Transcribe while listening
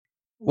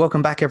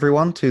Welcome back,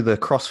 everyone, to the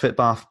CrossFit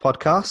Bath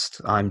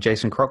podcast. I'm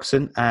Jason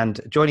Croxon,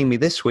 and joining me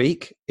this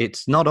week,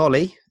 it's not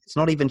Ollie, it's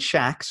not even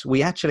Shax.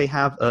 We actually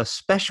have a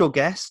special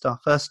guest, our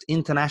first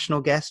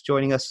international guest,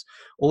 joining us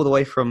all the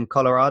way from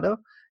Colorado.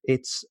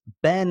 It's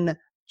Ben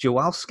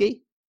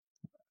Jawalski.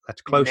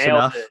 That's close Nailed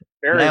enough. it.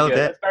 Very Nailed good.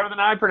 it. That's better than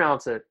I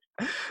pronounce it.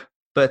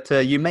 But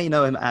you may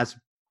know him as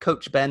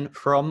Coach Ben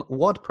from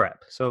Wodprep.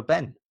 So,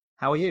 Ben,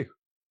 how are you?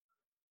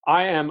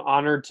 I am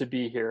honored to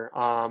be here.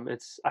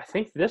 I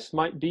think this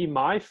might be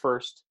my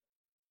first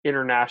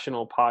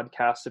international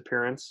podcast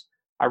appearance.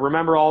 I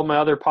remember all my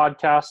other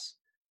podcasts.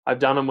 I've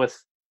done them with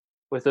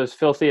those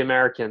filthy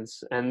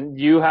Americans, and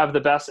you have the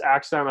best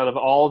accent out of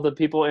all the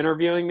people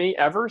interviewing me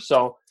ever.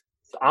 So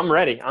I'm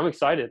ready. I'm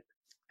excited.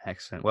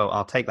 Excellent. Well,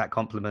 I'll take that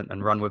compliment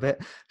and run with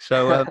it.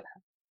 So,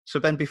 so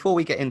Ben, before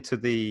we get into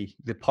the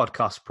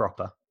podcast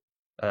proper,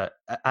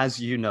 as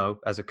you know,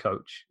 as a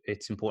coach,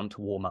 it's important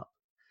to warm up.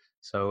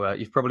 So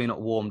you've probably not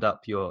warmed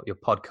up your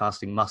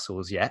podcasting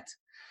muscles yet.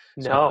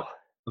 So No.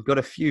 I've got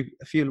a few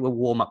little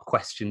warm up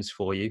questions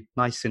for you,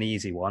 nice and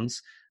easy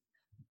ones.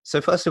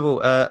 So first of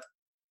all,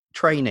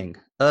 training,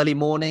 early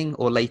morning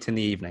or late in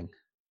the evening?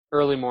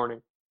 Early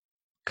morning.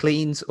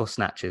 Cleans or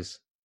snatches?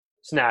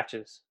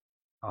 Snatches.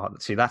 Oh,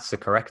 see, that's the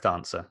correct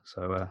answer.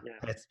 So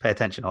Yeah. pay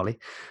attention, Ollie.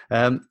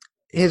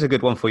 Here's a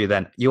good one for you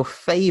then. Your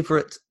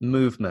favorite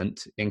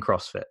movement in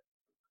CrossFit?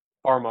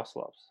 Bar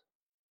muscle ups.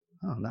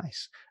 Oh,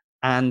 nice.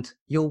 And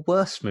your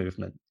worst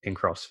movement in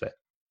CrossFit?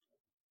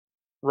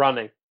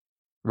 Running.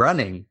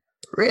 Running?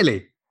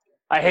 Really?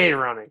 I hate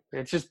running.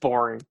 It's just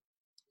boring.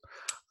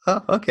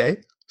 Oh, okay.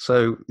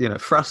 So,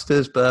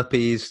 thrusters,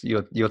 burpees,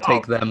 you'll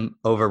take them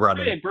over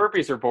running. Yeah,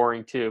 burpees are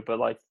boring too,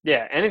 but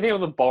anything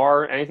with a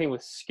bar, anything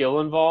with skill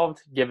involved,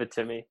 give it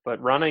to me.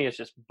 But running is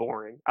just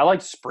boring. I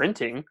like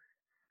sprinting.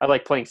 I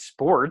like playing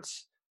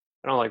sports.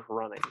 I don't like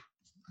running.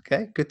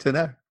 Okay, good to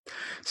know.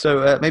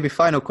 So maybe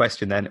final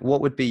question then.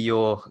 What would be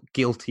your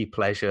guilty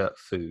pleasure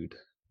food?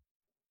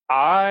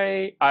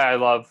 I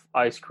love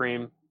ice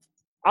cream.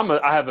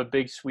 I have a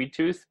big sweet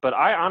tooth, but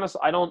I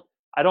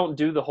don't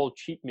do the whole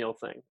cheat meal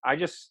thing. I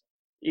just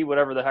eat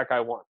whatever the heck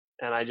I want,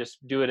 and I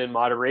just do it in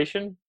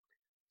moderation.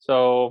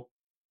 So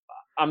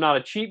I'm not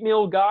a cheat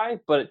meal guy,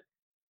 but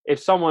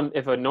if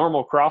a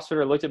normal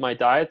CrossFitter looked at my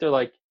diet, they're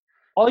like,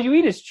 all you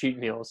eat is cheat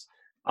meals.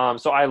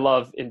 So I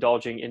love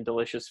indulging in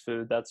delicious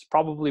food. That's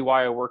probably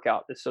why I work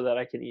out, is so that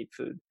I can eat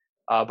food.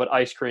 But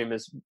ice cream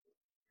is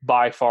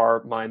by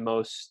far my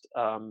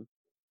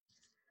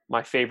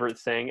favorite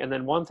thing. And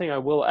then one thing I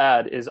will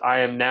add is I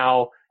am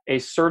now a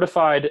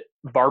certified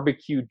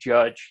barbecue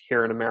judge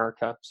here in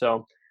America.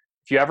 So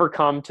if you ever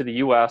come to the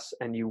US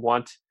and you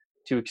want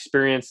to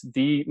experience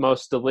the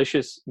most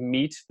delicious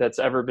meat that's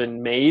ever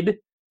been made,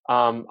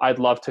 I'd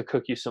love to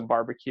cook you some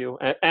barbecue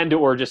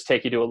or just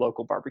take you to a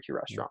local barbecue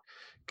restaurant.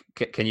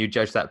 Can you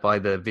judge that by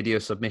the video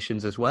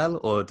submissions as well,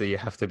 or do you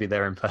have to be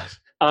there in person?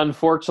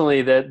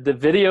 Unfortunately, the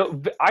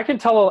video, I can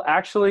tell,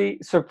 actually,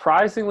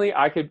 surprisingly,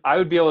 I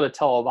would be able to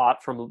tell a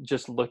lot from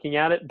just looking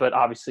at it, but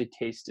obviously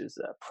taste is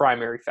a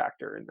primary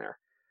factor in there.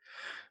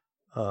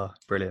 Oh,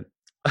 brilliant.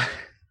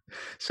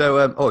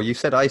 So, you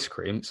said ice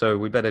cream, so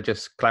we better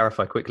just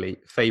clarify quickly.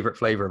 Favorite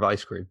flavor of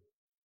ice cream?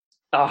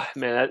 Oh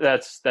man,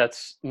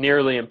 that's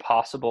nearly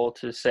impossible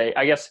to say.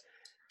 I guess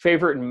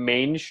favorite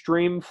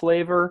mainstream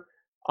flavor,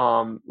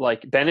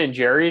 like Ben and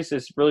Jerry's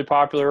is really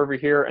popular over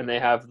here, and they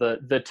have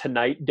the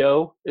Tonight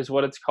Dough is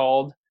what it's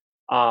called,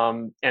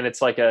 and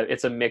it's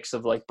a mix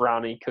of like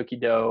brownie, cookie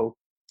dough,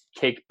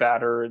 cake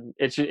batter, and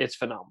it's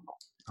phenomenal.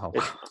 Oh,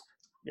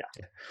 yeah.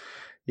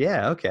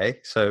 Yeah.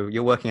 Okay. So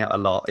you're working out a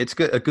lot. It's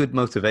a good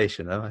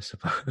motivation, though, I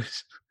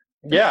suppose.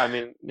 Yeah, I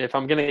mean, if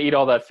I'm gonna eat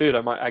all that food,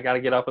 I got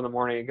to get up in the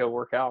morning and go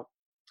work out.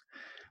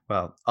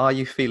 Well, are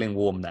you feeling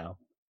warm now?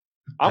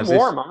 I'm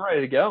warm. I'm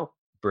ready to go.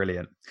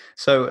 Brilliant.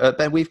 So,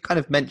 Ben, we've kind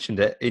of mentioned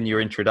it in your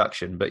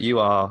introduction, but you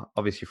are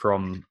obviously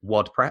from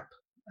Wodprep.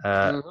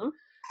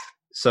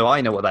 So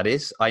I know what that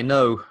is. I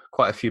know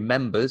quite a few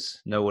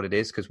members know what it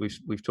is because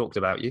we've talked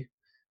about you.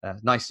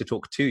 Nice to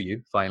talk to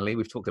you, finally.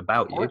 We've talked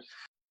about you.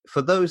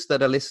 For those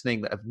that are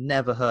listening that have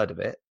never heard of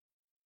it,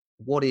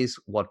 what is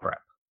Wodprep?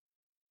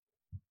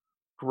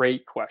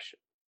 Great question.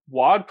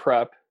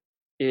 Wodprep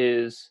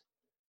is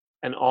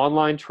an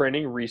online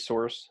training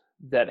resource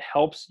that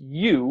helps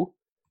you,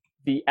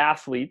 the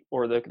athlete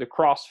or the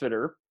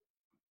CrossFitter,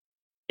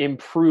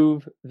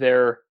 improve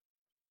their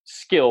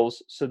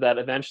skills so that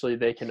eventually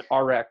they can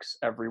RX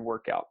every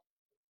workout.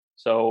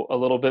 So a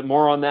little bit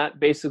more on that.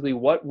 Basically,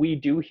 what we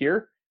do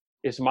here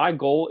is my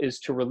goal is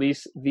to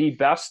release the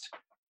best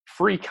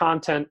free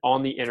content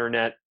on the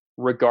internet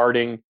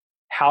regarding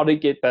how to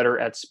get better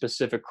at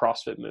specific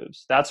CrossFit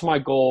moves. That's my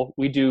goal.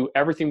 We do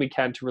everything we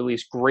can to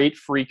release great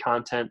free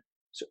content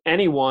so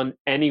anyone,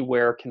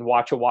 anywhere can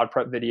watch a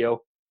Wodprep video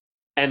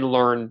and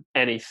learn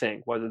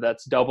anything, whether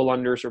that's double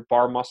unders or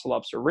bar muscle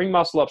ups or ring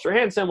muscle ups or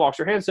handstand walks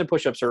or handstand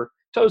push-ups or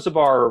toes to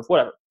bar or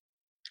whatever.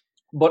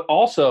 But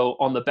also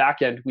on the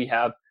back end, we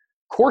have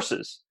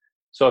courses.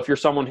 So if you're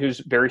someone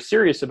who's very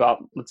serious about,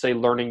 let's say,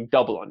 learning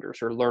double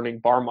unders or learning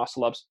bar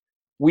muscle ups,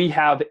 we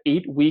have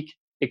 8-week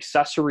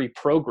accessory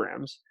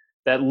programs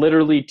that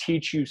literally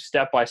teach you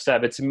step by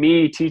step. It's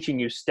me teaching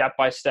you step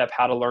by step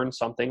how to learn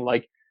something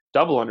like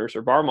double unders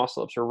or bar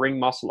muscle ups or ring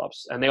muscle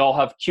ups. And they all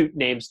have cute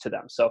names to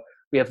them. So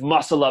we have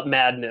muscle up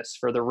madness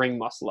for the ring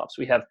muscle ups.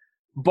 We have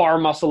bar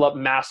muscle up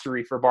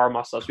mastery for bar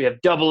muscle ups. We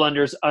have double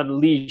unders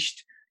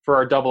unleashed for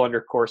our double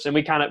under course. And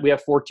we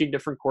have 14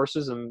 different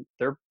courses, and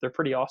they're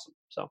pretty awesome.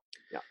 So,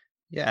 yeah.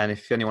 Yeah, and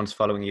if anyone's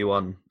following you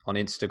on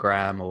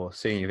Instagram or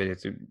seeing your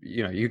videos,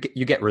 you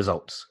get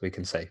results. We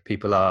can say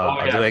people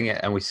are doing it,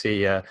 and we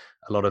see a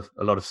lot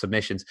of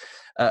submissions.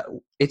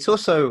 It's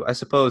also, I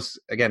suppose,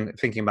 again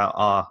thinking about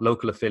our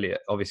local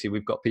affiliate. Obviously,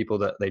 we've got people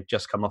that they've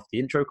just come off the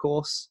intro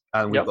course,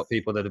 and we've got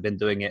people that have been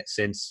doing it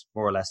since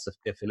more or less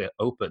the affiliate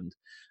opened.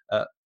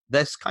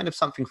 There's kind of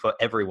something for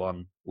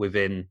everyone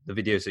within the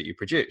videos that you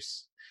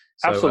produce.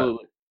 So,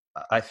 absolutely.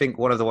 I think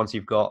one of the ones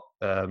you've got,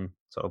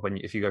 sort of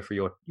if you go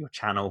through your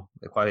channel,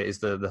 is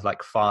the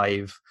like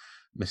 5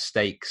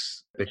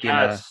 mistakes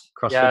beginner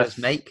CrossFitters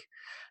make.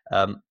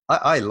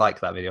 I like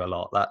that video a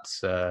lot.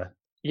 That's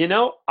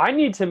I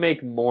need to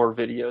make more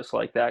videos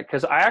like that,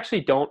 because I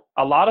actually don't.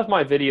 A lot of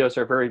my videos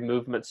are very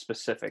movement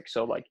specific.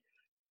 So like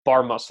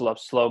bar muscle up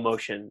slow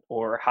motion,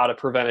 or how to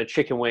prevent a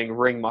chicken wing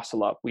ring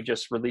muscle up. We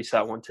just released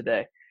that one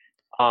today.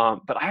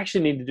 But I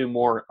actually need to do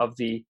more of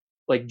the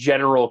like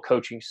general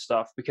coaching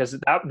stuff, because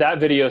that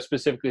video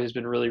specifically has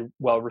been really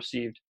well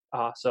received.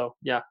 So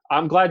yeah,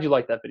 I'm glad you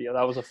liked that video.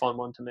 That was a fun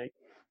one to make.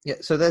 Yeah.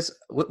 So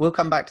we'll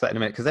come back to that in a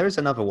minute, because there is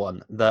another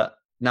one that,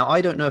 now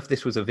I don't know if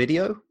this was a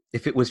video,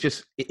 if it was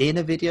just in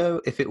a video,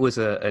 if it was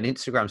an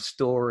Instagram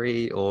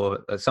story or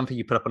something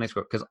you put up on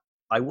Instagram, because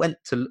I went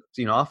to,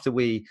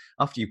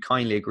 after you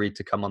kindly agreed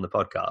to come on the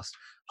podcast,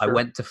 I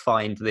went to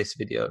find this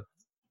video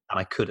and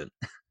I couldn't.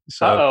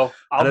 So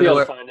I'll be able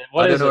to find it.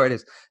 I don't know where it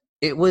is.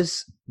 It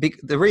was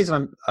the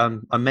reason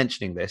I'm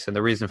mentioning this, and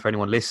the reason for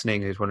anyone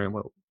listening who's wondering,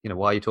 well,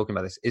 why are you talking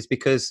about this, is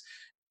because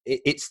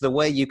it's the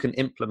way you can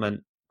implement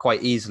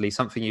quite easily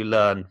something you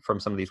learn from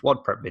some of these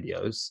Wodprep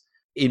videos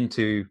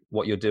into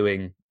what you're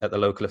doing at the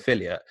local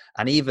affiliate,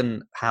 and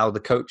even how the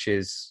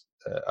coaches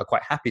are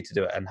quite happy to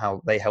do it, and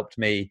how they helped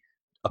me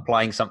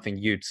applying something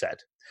you'd said.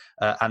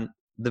 And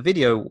the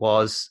video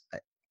was,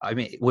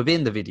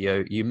 within the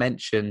video, you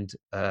reps,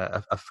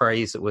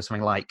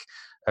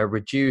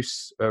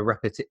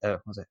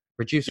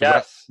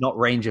 not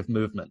range of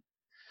movement.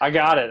 I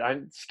got it.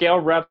 Scale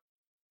reps,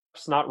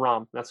 not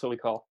ROM. That's what we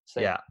call.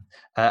 Yeah.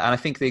 And I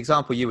think the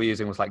example you were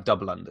using was like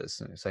double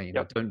unders. Saying,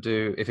 don't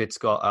do, if it's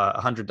got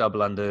 100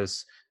 double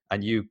unders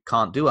and you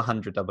can't do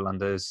 100 double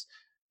unders,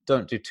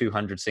 don't do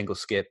 200 single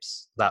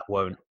skips. That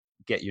won't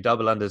get you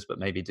double unders, but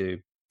maybe do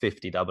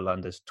 50 double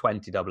unders,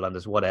 20 double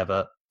unders,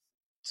 whatever,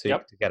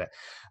 to get it.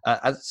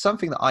 As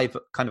something that I've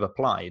kind of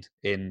applied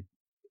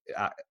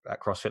at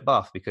CrossFit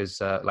Bath, because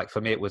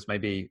for me, it was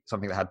maybe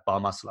something that had bar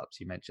muscle ups.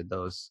 You mentioned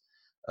those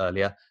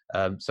earlier.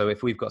 So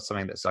if we've got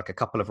something that's like a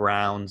couple of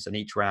rounds, and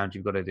each round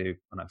you've got to do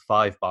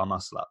 5 bar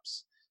muscle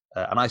ups.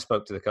 And I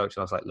spoke to the coach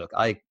and I was like, look,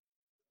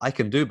 I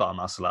can do bar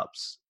muscle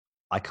ups.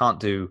 I can't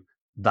do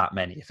that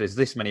many. If there's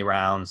this many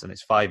rounds and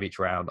it's 5 each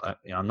round,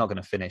 I'm not going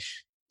to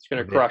finish. It's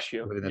going to crush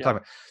you within the time.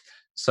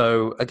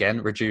 So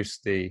again, reduce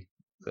the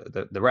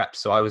reps.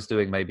 So I was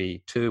doing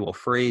maybe 2 or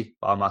 3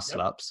 bar muscle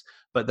ups,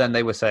 but then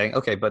they were saying,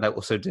 okay, but I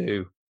also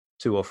do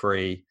 2 or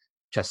 3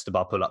 chest to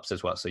bar pull-ups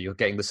as well. So you're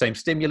getting the same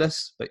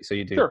stimulus, but so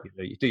you do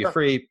your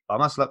 3 bar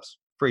muscle ups,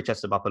 3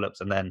 chest to bar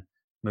pull-ups, and then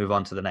move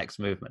on to the next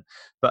movement.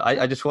 But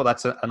I just thought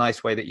that's a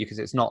nice way that because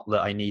it's not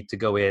that I need to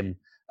go in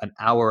an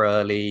hour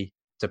early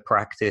to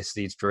practice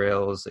these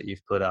drills that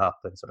you've put up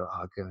and sort of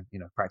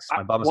practice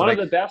my bar muscle. One of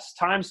the best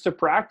times to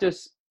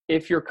practice,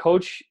 if your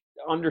coach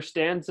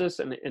understands this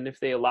and if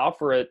they allow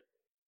for it,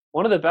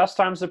 one of the best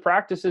times to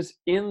practice is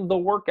in the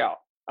workout,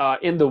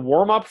 in the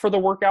warm-up for the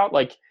workout.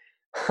 Like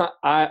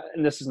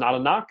and this is not a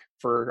knock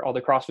for all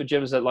the CrossFit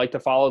gyms that like to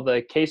follow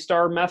the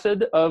K-Star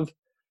method of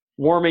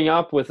warming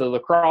up with a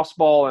lacrosse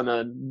ball and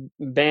a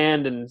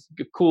band and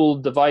a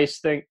cool device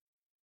thing.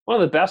 One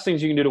of the best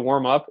things you can do to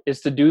warm up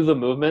is to do the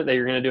movement that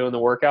you're going to do in the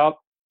workout,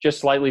 just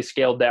slightly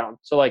scaled down.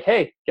 So like,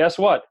 hey, guess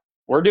what?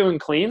 We're doing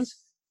cleans.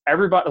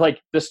 Everybody,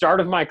 like the start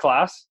of my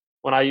class,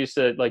 when I used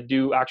to like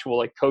do actual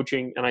like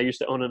coaching and I used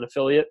to own an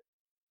affiliate,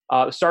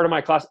 the start of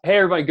my class, hey,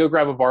 everybody go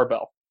grab a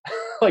barbell.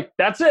 Like,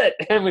 that's it.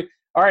 And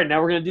all right,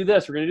 now we're going to do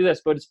this. We're going to do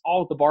this. But it's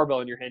all with the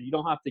barbell in your hand. You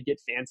don't have to get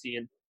fancy.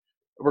 And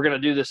we're going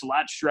to do this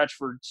lat stretch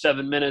for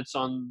 7 minutes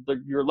on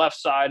your left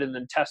side and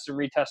then test and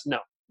retest. No,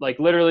 like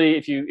literally,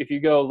 if you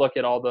go look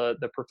at all the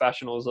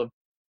professionals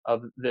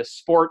of this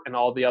sport and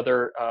all the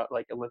other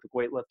like Olympic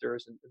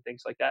weightlifters and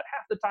things like that,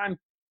 half the time,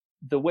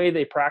 the way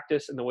they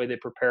practice and the way they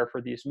prepare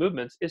for these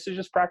movements is to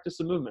just practice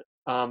the movement.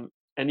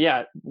 And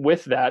yeah,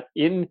 with that,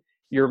 in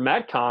your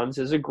Metcons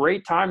is a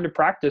great time to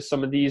practice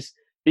some of these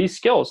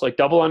skills, like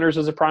double unders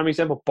as a prime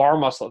example. Bar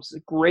muscle ups is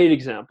a great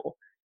example.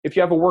 If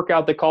you have a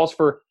workout that calls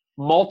for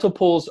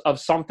multiples of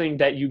something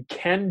that you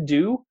can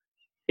do,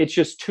 it's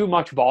just too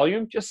much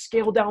volume, just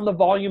scale down the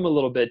volume a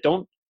little bit.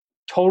 Don't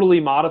totally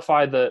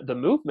modify the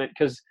movement,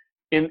 because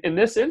in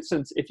this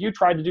instance, if you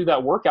tried to do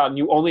that workout and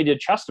you only did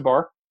chest to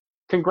bar,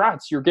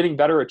 congrats, you're getting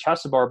better at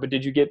chest to bar, but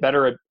did you get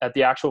better at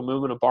the actual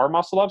movement of bar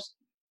muscle ups?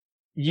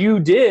 You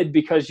did,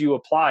 because you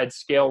applied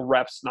scale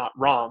reps, not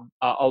ROM.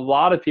 A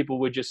lot of people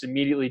would just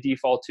immediately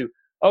default to,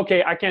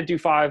 okay, I can't do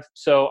 5,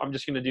 so I'm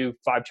just going to do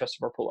 5 chest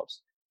to bar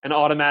pull-ups. And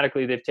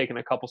automatically they've taken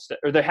a couple steps,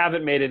 or they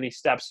haven't made any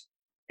steps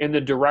in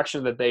the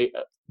direction that they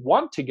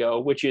want to go,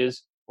 which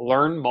is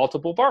learn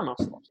multiple bar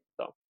muscle ups.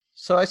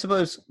 So I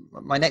suppose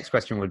my next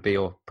question would be,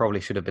 or probably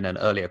should have been an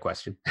earlier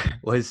question,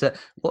 was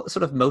what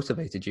sort of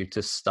motivated you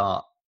to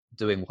start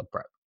doing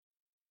Wodprep?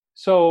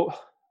 So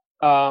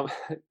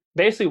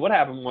basically what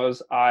happened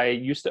was I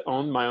used to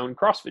own my own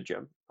CrossFit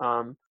gym.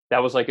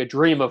 That was like a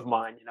dream of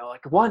mine,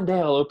 like one day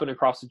I'll open a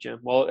CrossFit gym.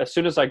 Well, as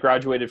soon as I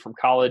graduated from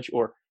college,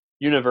 or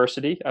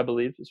university, I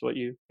believe is what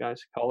you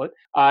guys call it,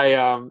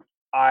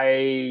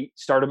 I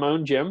started my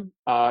own gym.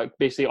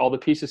 Basically all the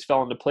pieces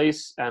fell into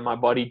place, and my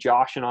buddy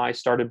Josh and I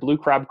started Blue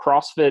Crab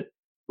CrossFit,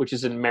 which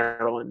is in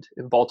Maryland,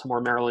 in Baltimore,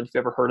 Maryland. If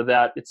you've ever heard of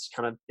that, it's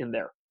kind of in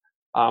there.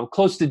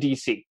 Close to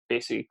DC,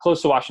 basically,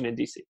 close to Washington,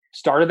 DC.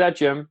 Started that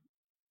gym.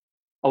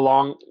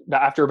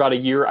 After about a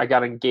year, I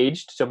got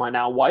engaged to my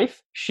now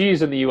wife.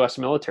 She's in the U.S.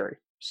 military,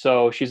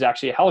 so she's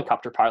actually a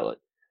helicopter pilot.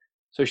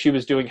 So she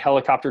was doing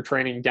helicopter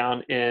training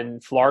down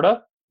in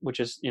Florida, which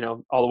is,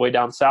 all the way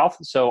down south.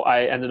 So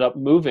I ended up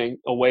moving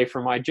away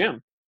from my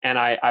gym, and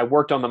I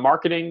worked on the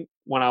marketing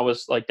when I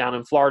was like down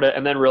in Florida,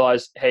 and then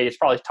realized, hey, it's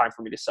probably time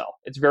for me to sell.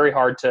 It's very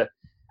hard to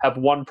have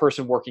one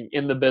person working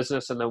in the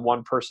business and then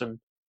one person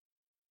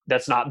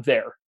that's not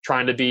there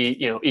trying to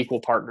be,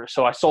 equal partners.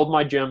 So I sold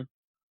my gym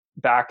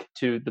back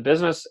to the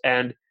business,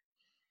 and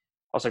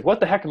I was like, what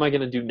the heck am I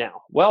going to do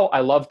now? Well, I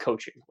love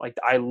coaching. Like,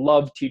 I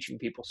love teaching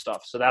people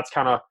stuff. So that's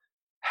kind of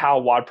how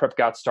Wodprep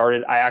got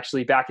started. I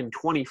actually, back in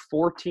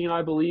 2014,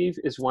 I believe,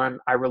 is when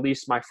I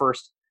released my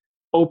first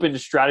open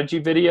strategy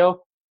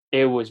video.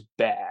 It was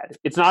bad.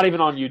 It's not even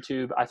on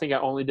YouTube. I think I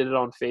only did it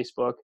on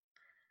Facebook,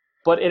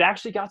 but it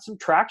actually got some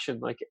traction.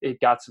 Like, it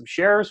got some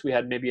shares. We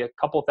had maybe a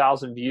couple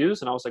thousand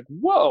views, and I was like,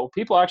 whoa,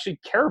 people actually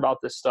care about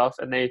this stuff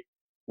and they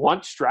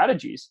want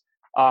strategies.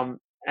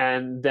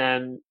 And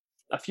then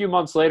a few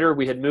months later,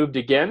 we had moved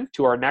again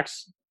to our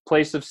next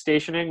place of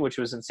stationing, which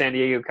was in San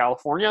Diego,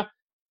 California.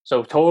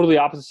 So totally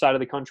opposite side of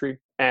the country.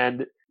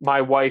 And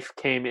my wife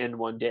came in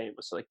one day and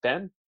was like,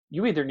 Ben,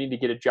 you either need to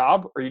get a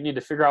job or you need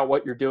to figure out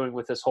what you're doing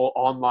with this whole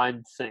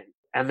online thing.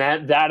 And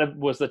that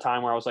was the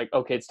time where I was like,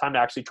 okay, it's time to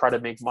actually try to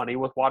make money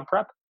with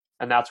Wodprep.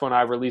 And that's when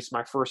I released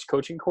my first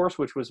coaching course,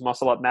 which was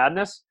Muscle Up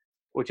Madness,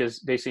 which is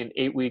basically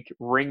an 8-week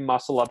ring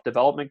muscle up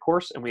development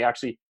course. And we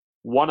actually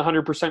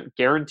 100%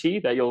 guarantee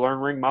that you'll learn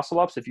ring muscle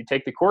ups if you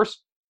take the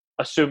course,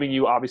 assuming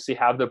you obviously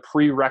have the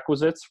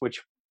prerequisites,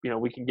 which,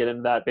 we can get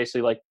into that,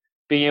 basically like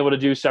being able to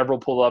do several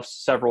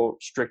pull-ups, several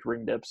strict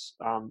ring dips.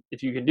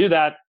 If you can do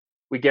that,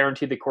 we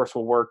guarantee the course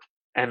will work.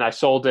 And I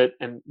sold it,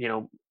 and,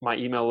 my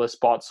email list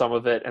bought some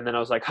of it. And then I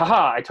was like,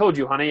 haha, I told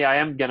you, honey, I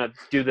am going to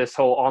do this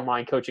whole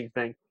online coaching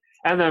thing.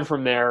 And then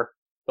from there,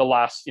 the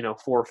last, 4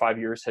 or 5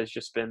 years has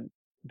just been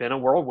a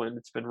whirlwind.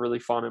 It's been really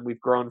fun, and we've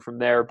grown from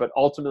there. But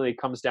ultimately it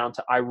comes down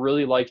to, I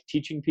really like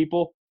teaching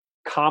people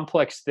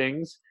complex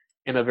things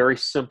in a very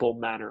simple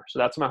manner. So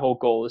that's my whole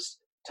goal, is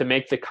to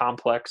make the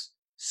complex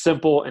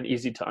simple and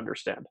easy to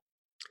understand.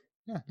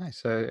 Yeah,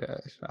 nice. So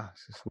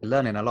we're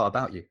learning a lot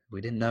about you.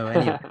 We didn't know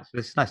any of this.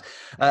 This is nice.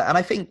 And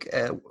I think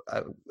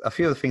a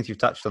few of the things you've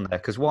touched on there,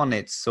 because one,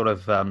 it's sort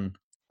of,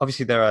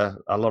 obviously there are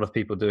a lot of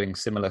people doing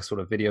similar sort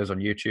of videos on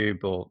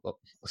YouTube or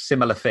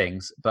similar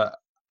things, but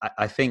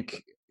I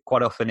think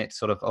quite often it's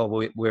sort of,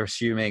 we're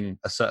assuming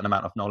a certain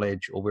amount of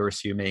knowledge, or we're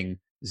assuming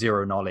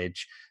zero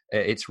knowledge.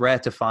 It's rare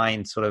to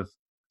find sort of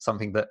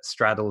something that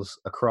straddles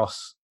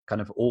across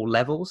kind of all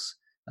levels.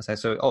 And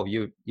so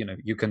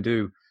you can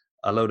do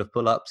a load of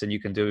pull-ups and you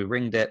can do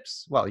ring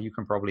dips. Well, you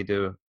can probably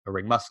do a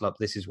ring muscle up.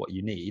 This is what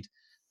you need.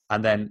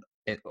 And then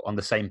on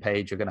the same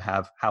page, you're going to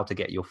have how to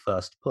get your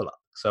first pull-up.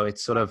 So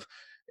it's sort of,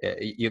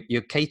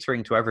 you're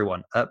catering to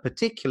everyone,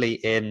 particularly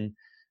in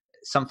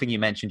something you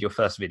mentioned, your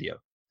first video.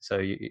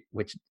 So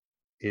which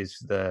is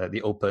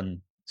the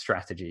open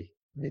strategy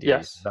video.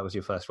 Yes. That was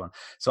your first one.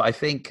 So I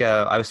think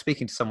I was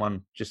speaking to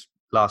someone just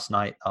last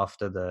night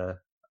after the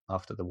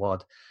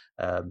WOD,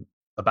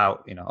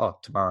 about,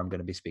 tomorrow I'm going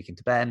to be speaking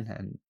to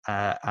Ben,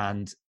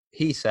 and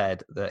he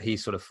said that he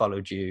sort of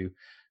followed you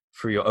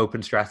through your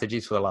open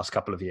strategies for the last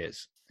couple of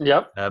years.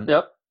 Yep.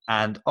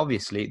 And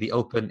obviously the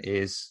open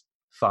is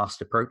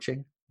fast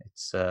approaching.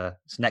 It's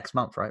next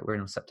month, right? We're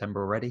in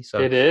September already. So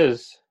it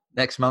is.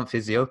 Next month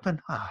is the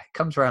open. It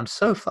comes around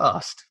so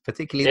fast,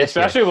 particularly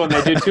especially when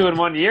they do 2 in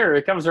 1 year.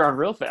 It comes around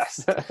real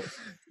fast.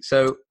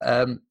 So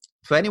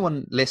for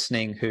anyone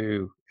listening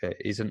who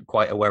isn't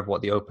quite aware of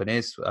what the open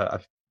is,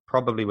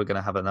 probably we're going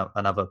to have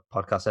another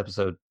podcast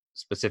episode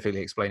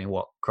specifically explaining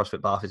what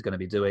CrossFit Bath is going to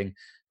be doing,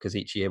 because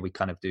each year we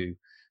kind of do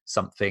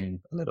something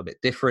a little bit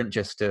different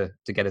just to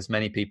get as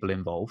many people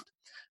involved.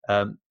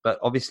 But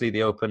obviously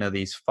the open are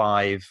these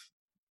 5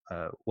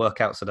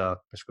 workouts that are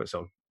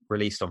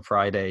released on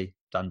Friday,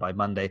 done by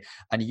Monday.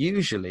 And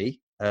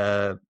usually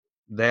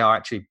they are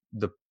actually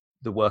the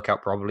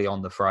workout probably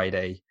on the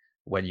Friday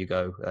when you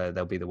go.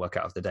 They'll be the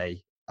workout of the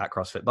day at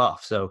CrossFit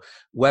Bath. So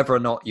whether or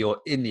not you're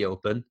in the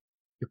open,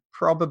 you're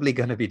probably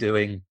going to be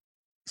doing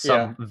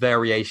some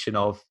variation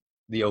of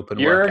the open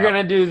You're workout.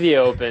 going to do the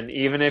open,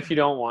 even if you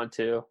don't want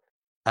to.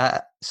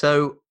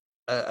 So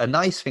a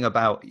nice thing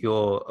about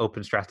your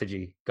open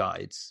strategy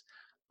guides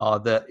are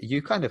that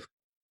you kind of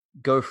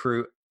go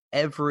through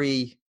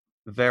every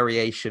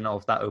variation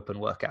of that open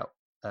workout.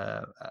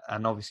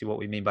 And obviously what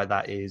we mean by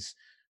that is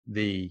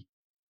the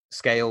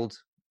scaled,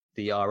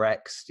 the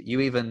RX.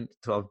 You even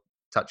sort of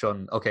touch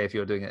on, okay, if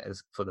you're doing it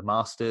as for the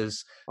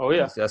masters,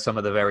 some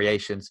of the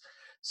variations.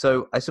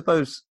 So I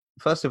suppose,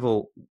 first of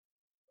all,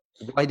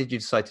 why did you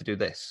decide to do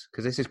this?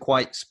 Because this is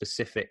quite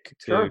specific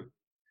to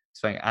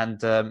something. And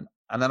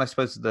then I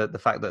suppose the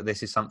fact that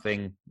this is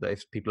something that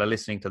if people are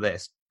listening to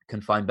this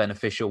can find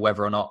beneficial,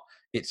 whether or not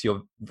it's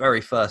your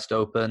very first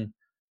open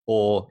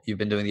or you've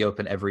been doing the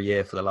open every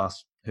year for the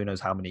last who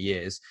knows how many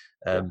years,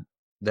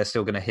 they're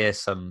still going to hear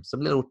some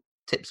little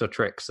tips or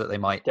tricks that they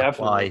might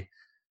apply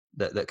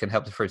that can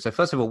help them through. So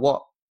first of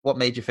all, what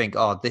made you think,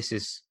 oh, this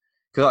is,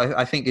 because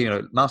I think,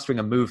 mastering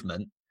a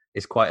movement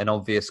is quite an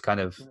obvious kind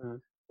of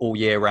all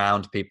year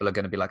round. People are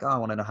going to be like, oh, I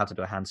want to know how to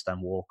do a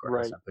handstand walk or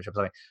a handstand push-up or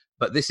something.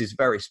 But this is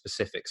very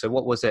specific. So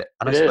what was it?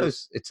 And I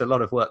suppose it's a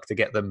lot of work to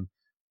get them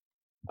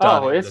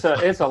done. Oh, it's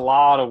a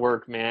lot of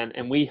work, man.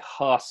 And we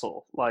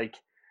hustle. Like,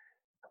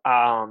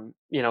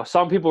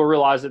 some people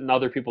realize it and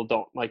other people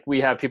don't. Like, we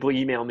have people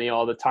email me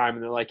all the time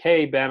and they're like,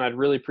 hey, Ben, I'd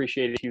really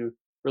appreciate it if you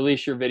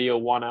release your video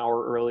 1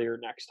 hour earlier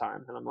next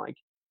time. And I'm like,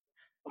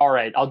 all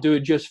right, I'll do it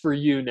just for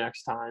you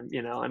next time,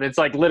 and it's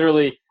like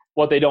literally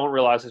what they don't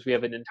realize is we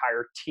have an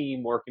entire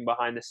team working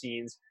behind the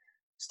scenes,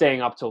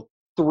 staying up till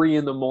 3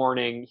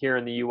 a.m. here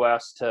in the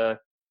US to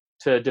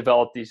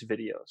develop these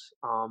videos.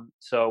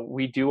 So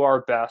we do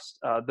our best.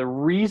 The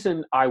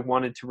reason I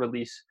wanted to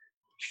release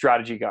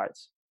strategy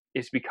guides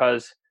is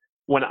because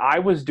when I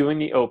was doing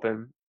the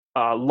open,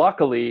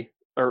 luckily,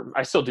 or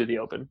I still do the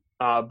open,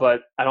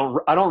 but I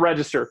don't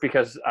register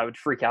because I would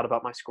freak out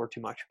about my score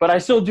too much. But I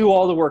still do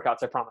all the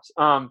workouts, I promise.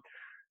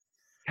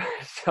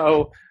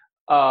 So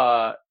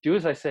do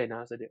as I say,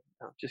 not as I do.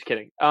 No, just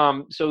kidding.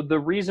 So the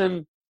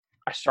reason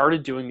I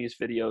started doing these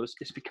videos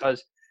is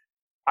because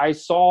I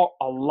saw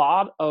a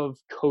lot of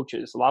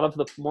coaches, a lot of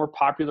the more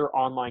popular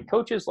online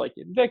coaches like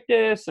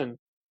Invictus and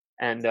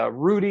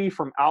Rudy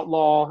from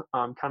Outlaw,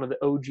 kind of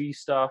the OG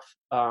stuff,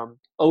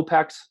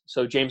 OPEX,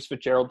 so James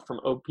Fitzgerald from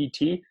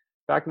OPT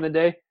back in the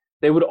day,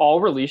 they would all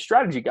release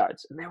strategy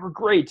guides, and they were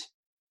great,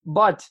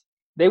 but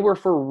they were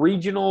for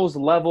regionals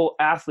level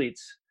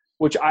athletes,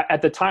 which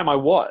at the time I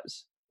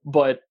was,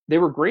 but they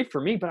were great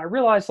for me. But I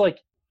realized, like,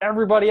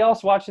 everybody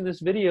else watching this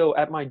video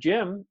at my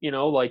gym,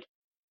 like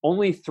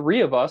only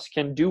 3 of us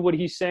can do what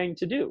he's saying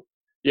to do.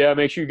 Yeah,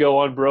 make sure you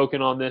go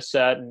unbroken on this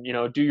set and,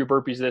 do your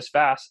burpees this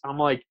fast. I'm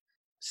like,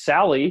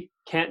 Sally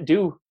can't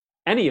do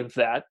any of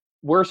that.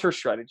 Where's her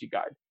strategy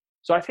guide?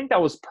 So I think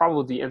that was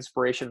probably the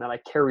inspiration that I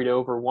carried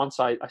over once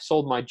I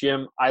sold my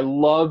gym. I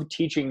love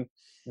teaching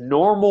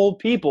normal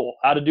people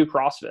how to do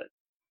CrossFit.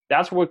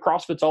 That's what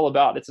CrossFit's all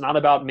about. It's not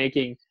about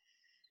making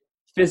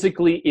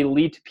physically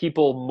elite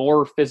people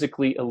more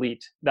physically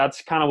elite.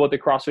 That's kind of what the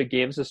CrossFit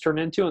Games has turned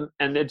into.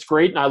 And it's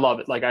great. And I love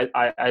it. Like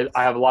I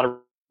have a lot of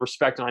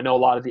respect and I know a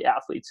lot of the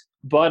athletes.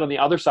 But on the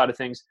other side of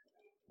things,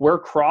 where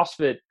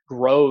CrossFit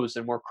grows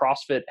and where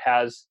CrossFit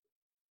has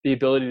the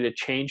ability to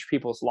change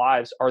people's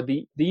lives are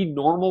the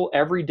normal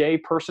everyday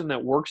person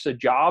that works a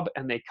job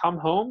and they come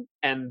home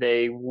and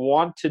they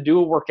want to do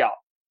a workout.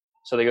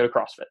 So they go to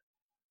CrossFit,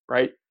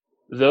 right?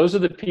 Those are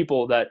the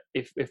people that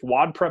if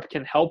Wodprep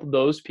can help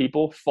those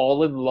people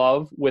fall in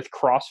love with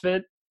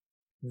CrossFit,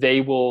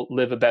 they will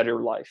live a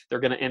better life.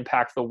 They're going to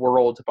impact the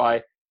world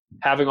by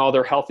having all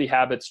their healthy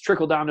habits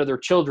trickle down to their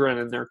children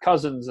and their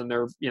cousins and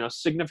their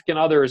significant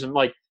others. And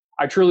like,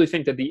 I truly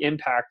think that the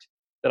impact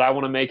that I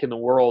want to make in the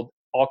world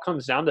all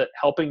comes down to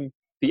helping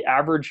the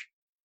average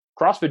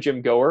CrossFit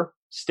gym goer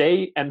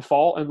stay and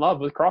fall in love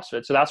with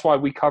CrossFit. So that's why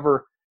we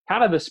cover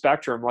kind of the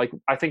spectrum. Like,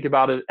 I think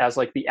about it as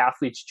like the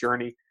athlete's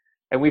journey.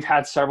 And we've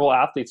had several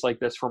athletes like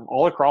this from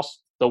all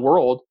across the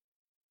world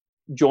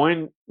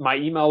join my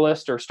email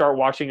list or start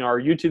watching our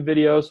YouTube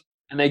videos.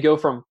 And they go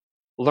from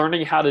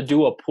learning how to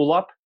do a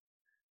pull-up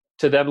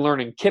to them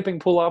learning kipping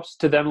pull-ups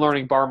to them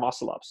learning bar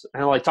muscle-ups.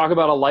 And like, talk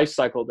about a life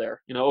cycle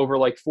there. Over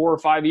like 4 or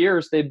 5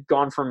 years, they've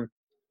gone from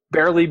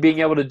barely being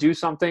able to do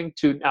something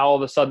to now all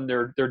of a sudden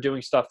they're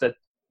doing stuff that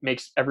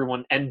makes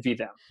everyone envy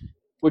them,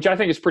 which I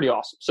think is pretty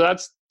awesome. So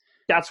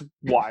that's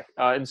why,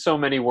 in so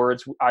many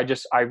words,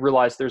 I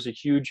realized there's a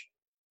huge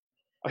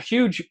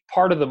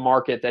part of the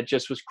market that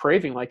just was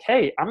craving like,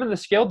 hey, I'm in the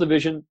scale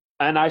division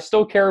and I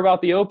still care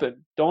about the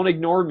open. Don't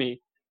ignore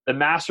me. The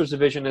masters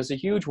division is a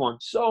huge one.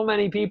 So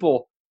many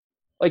people,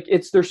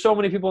 there's so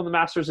many people in the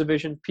masters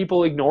division,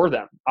 people ignore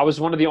them. I was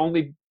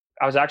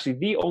actually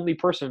the only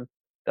person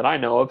that I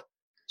know of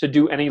to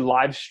do any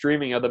live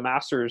streaming of the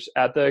masters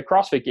at the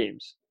CrossFit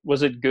Games.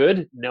 Was it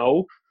good?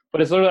 No,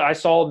 but it's literally, I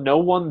saw no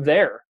one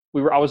there.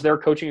 I was there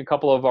coaching a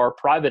couple of our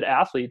private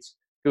athletes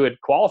who had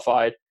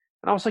qualified.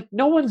 And I was like,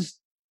 no one's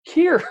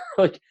here.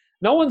 Like,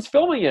 no one's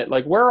filming it.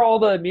 Like, where are all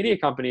the media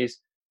companies?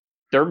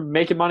 They're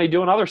making money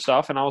doing other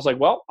stuff. And I was like,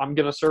 well, I'm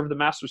going to serve the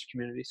Masters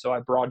community. So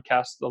I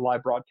broadcast the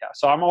live broadcast.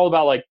 So I'm all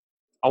about, like,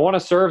 I want to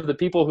serve the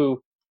people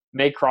who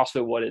make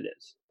CrossFit what it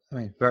is. I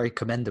mean, very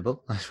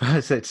commendable. I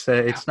suppose it's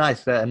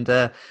nice. And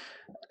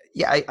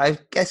yeah, I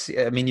guess,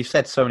 I mean, you've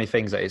said so many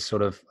things that it's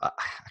sort of, I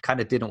kind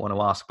of didn't want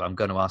to ask, but I'm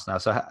going to ask now.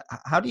 So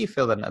how do you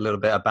feel then a little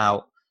bit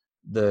about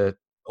the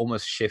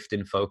almost shift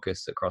in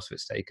focus that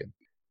CrossFit's taken?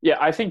 Yeah,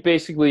 I think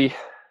basically,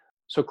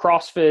 so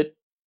CrossFit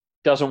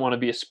doesn't want to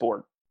be a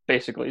sport,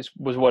 basically,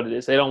 was what it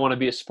is. They don't want to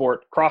be a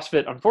sport.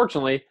 CrossFit,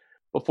 unfortunately,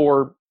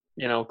 before,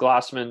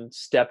 Glassman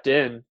stepped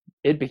in,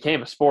 it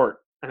became a sport,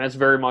 and it's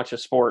very much a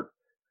sport.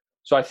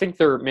 So I think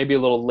they're maybe a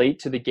little late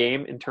to the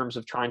game in terms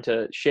of trying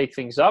to shake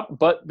things up,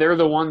 but they're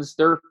the ones,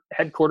 their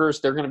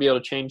headquarters, they're going to be able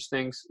to change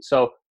things.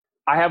 So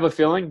I have a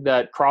feeling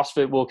that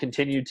CrossFit will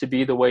continue to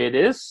be the way it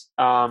is.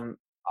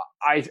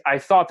 I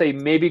thought they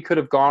maybe could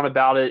have gone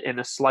about it in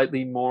a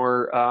slightly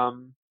more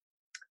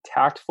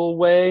tactful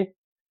way,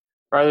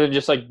 rather than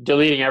just like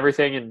deleting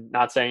everything and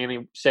not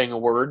saying a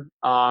word.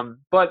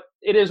 But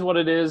it is what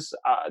it is.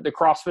 The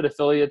CrossFit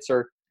affiliates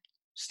are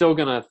still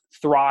going to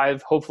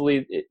thrive.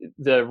 Hopefully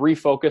the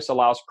refocus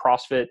allows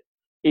CrossFit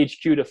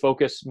HQ to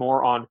focus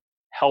more on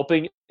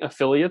helping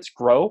affiliates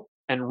grow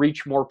and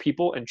reach more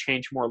people and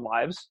change more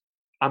lives.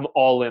 I'm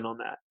all in on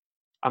that.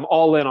 I'm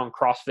all in on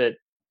CrossFit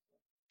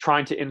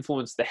trying to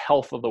influence the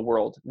health of the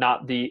world,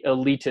 not the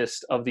elitist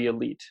of the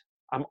elite.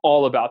 I'm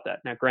all about that.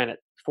 Now, granted,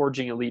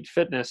 Forging Elite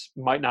Fitness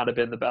might not have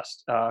been the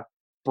best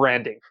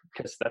branding,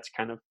 because that's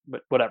kind of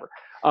whatever.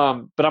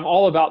 But I'm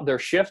all about their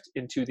shift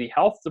into the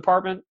health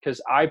department,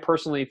 because I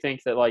personally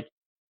think that like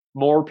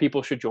more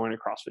people should join a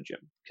CrossFit gym,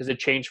 because it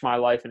changed my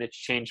life and it's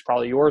changed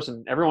probably yours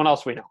and everyone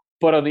else we know.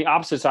 But on the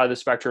opposite side of the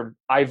spectrum,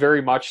 I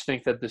very much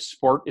think that the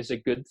sport is a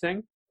good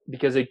thing,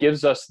 because it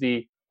gives us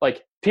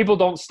people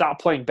don't stop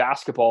playing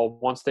basketball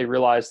once they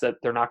realize that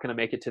they're not going to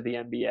make it to the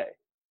NBA,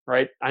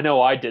 right? I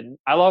know I didn't.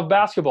 I love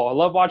basketball. I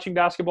love watching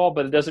basketball,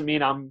 but it doesn't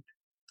mean I'm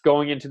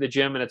going into the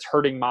gym and it's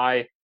hurting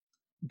my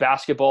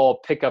basketball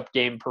pickup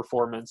game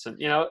performance. And,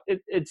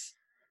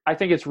 I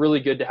think it's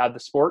really good to have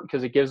the sport,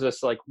 because it gives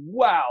us like,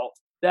 wow,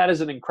 that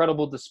is an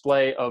incredible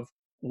display of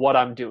what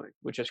I'm doing,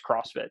 which is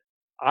CrossFit.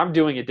 I'm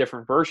doing a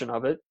different version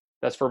of it.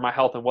 That's for my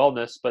health and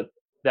wellness, but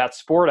that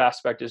sport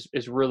aspect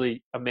is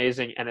really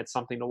amazing, and it's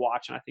something to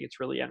watch, and I think it's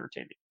really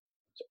entertaining.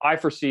 So I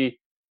foresee,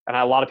 and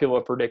a lot of people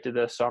have predicted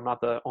this, so I'm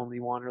not the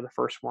only one or the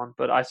first one,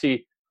 but I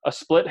see a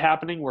split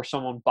happening where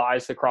someone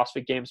buys the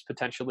CrossFit Games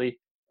potentially,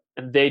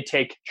 and they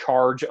take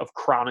charge of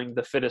crowning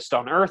the fittest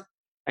on earth,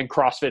 and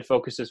CrossFit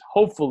focuses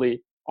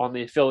hopefully on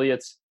the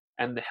affiliates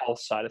and the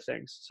health side of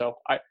things. So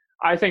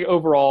I think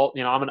overall,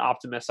 I'm an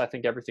optimist. I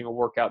think everything will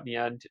work out in the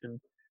end, and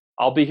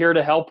I'll be here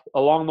to help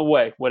along the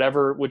way,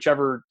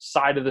 whichever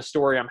side of the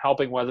story I'm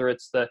helping, whether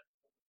it's the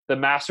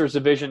Masters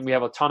division. We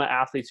have a ton of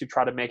athletes who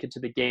try to make it to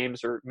the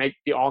games or make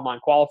the online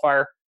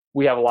qualifier.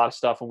 We have a lot of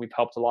stuff, and we've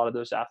helped a lot of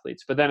those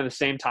athletes. But then at the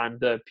same time,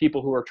 the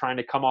people who are trying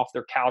to come off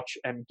their couch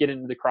and get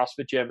into the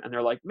CrossFit gym, and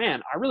they're like,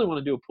 man, I really want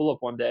to do a pull-up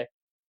one day.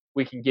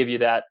 We can give you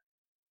that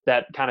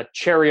kind of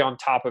cherry on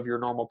top of your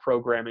normal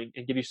programming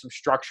and give you some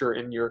structure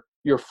in your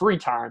free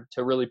time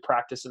to really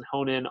practice and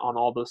hone in on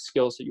all those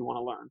skills that you want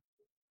to learn.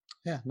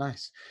 Yeah,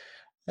 nice.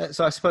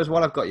 So I suppose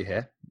while I've got you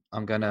here,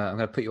 I'm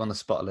gonna put you on the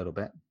spot a little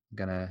bit. I'm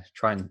gonna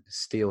try and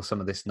steal some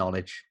of this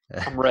knowledge.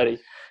 I'm ready.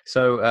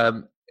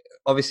 So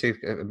obviously,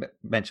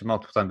 mentioned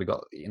multiple times, we've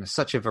got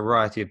such a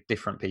variety of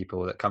different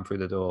people that come through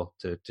the door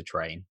to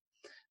train.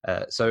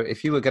 So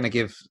if you were going to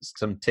give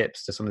some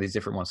tips to some of these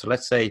different ones, so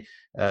let's say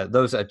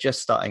those that are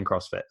just starting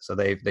CrossFit, so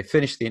they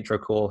finished the intro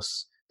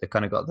course, they've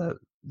kind of got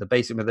the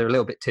basic, but they're a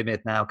little bit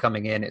timid now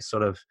coming in. It's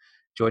sort of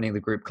joining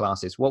the group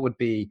classes. What would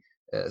be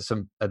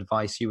some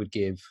advice you would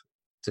give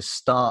to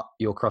start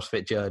your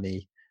CrossFit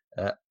journey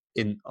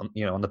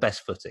on the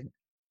best footing?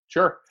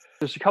 Sure.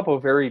 There's a couple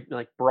of very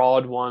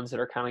broad ones that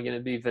are kind of going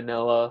to be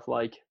vanilla.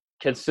 Like,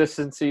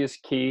 consistency is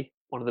key.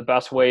 One of the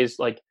best ways,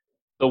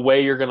 the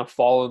way you're going to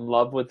fall in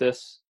love with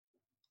this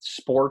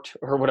sport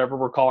or whatever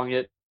we're calling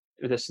it,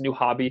 this new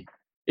hobby,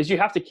 is you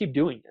have to keep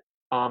doing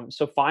it.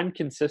 So find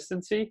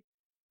consistency.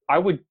 I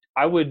would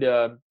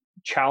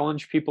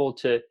challenge people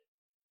to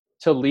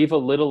leave a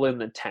little in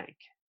the tank,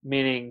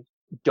 meaning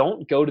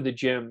don't go to the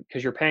gym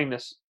because you're paying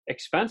this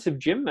expensive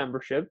gym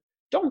membership.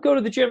 Don't go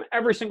to the gym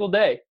every single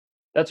day.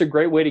 That's a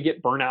great way to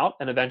get burnout,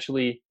 and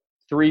eventually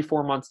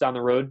 3-4 months down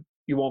the road,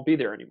 you won't be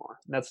there anymore.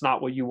 And that's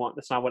not what you want.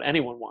 That's not what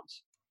anyone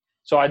wants.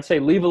 So I'd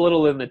say leave a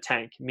little in the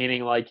tank,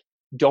 meaning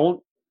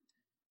don't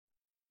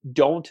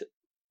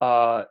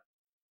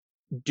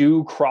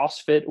do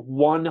CrossFit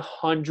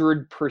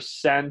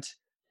 100%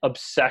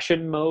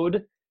 obsession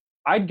mode.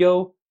 I'd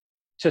go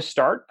to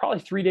start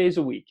probably 3 days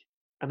a week.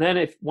 And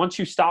then once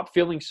you stop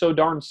feeling so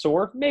darn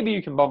sore, maybe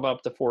you can bump it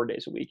up to 4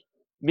 days a week.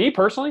 Me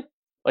personally,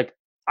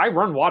 I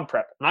run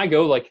Wodprep and I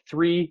go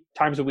 3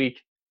 times a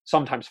week,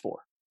 sometimes 4.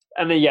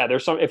 And then,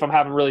 there's some, if I'm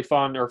having really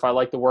fun or if I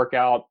like the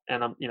workout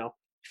and I'm,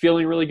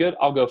 feeling really good,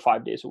 I'll go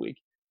 5 days a week.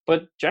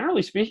 But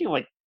generally speaking,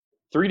 like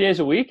 3 days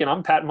a week, and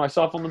I'm patting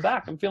myself on the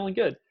back. I'm feeling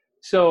good.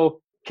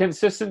 So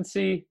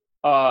consistency,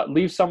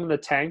 leave some in the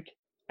tank.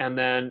 And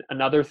then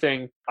another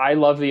thing, I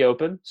love the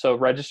open. So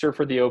register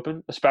for the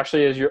open,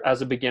 especially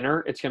as a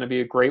beginner. It's going to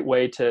be a great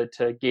way to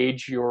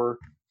gauge your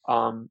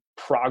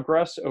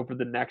progress over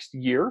the next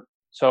year.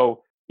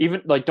 So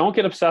even like, don't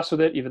get obsessed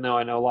with it, even though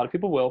I know a lot of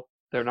people will.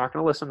 They're not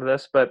going to listen to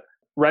this, but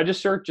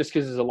register just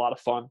because it's a lot of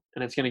fun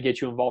and it's going to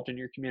get you involved in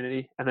your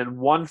community. And then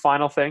one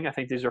final thing, I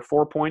think these are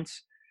 4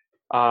 points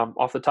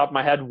off the top of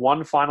my head.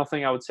 One final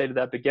thing I would say to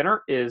that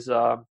beginner is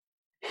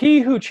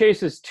he who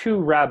chases 2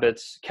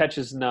 rabbits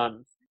catches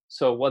none.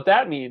 So what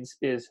that means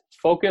is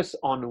focus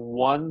on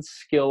one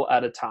skill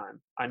at a time.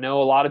 I know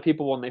a lot of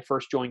people, when they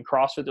first join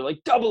CrossFit, they're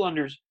like double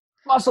unders,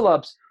 muscle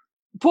ups,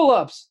 pull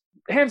ups,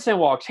 handstand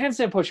walks,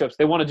 handstand push-ups.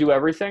 They want to do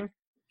everything.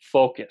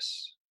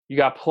 Focus. You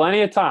got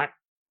plenty of time.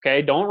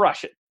 Okay. Don't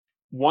rush it.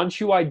 Once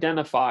you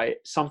identify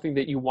something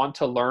that you want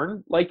to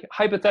learn, like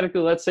hypothetically,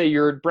 let's say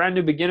you're a brand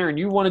new beginner and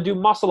you want to do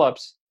muscle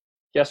ups.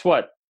 Guess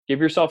what? Give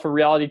yourself a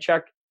reality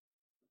check.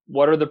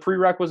 What are the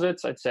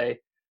prerequisites? I'd say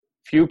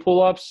few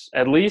pull-ups,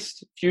 at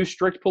least few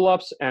strict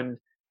pull-ups, and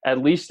at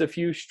least a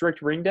few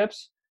strict ring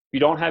dips. If you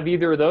don't have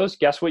either of those,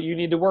 guess what you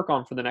need to work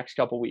on for the next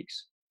couple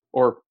weeks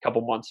or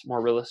couple months,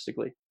 more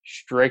realistically?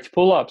 Strict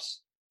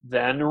pull-ups,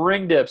 then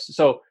ring dips.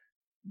 So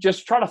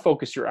just try to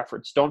focus your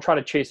efforts. Don't try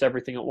to chase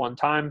everything at one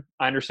time.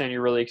 I understand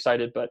you're really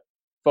excited, but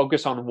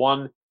focus on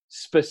one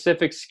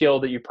specific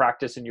skill that you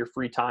practice in your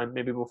free time,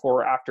 maybe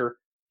before or after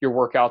your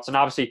workouts. And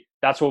obviously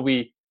that's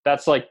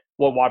like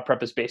what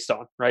Wodprep is based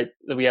on, right?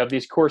 That we have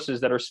these courses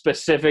that are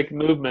specific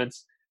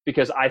movements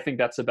because I think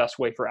that's the best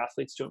way for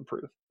athletes to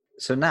improve.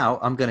 So now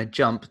I'm going to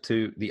jump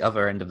to the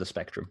other end of the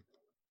spectrum.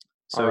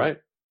 So all right.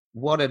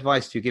 What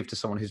advice do you give to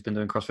someone who's been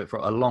doing CrossFit for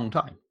a long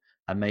time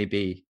and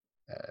maybe,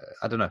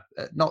 I don't know,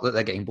 not that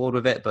they're getting bored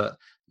with it, but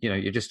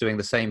you're just doing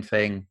the same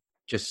thing.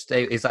 Just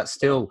stay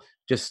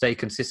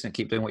consistent,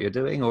 keep doing what you're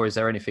doing? Or is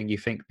there anything you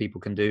think people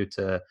can do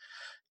to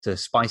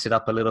spice it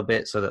up a little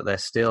bit so that they're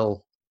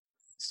still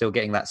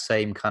getting that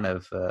same kind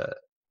of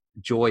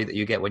joy that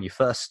you get when you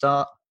first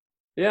start?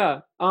 Yeah.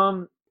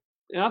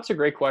 That's a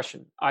great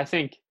question. I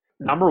think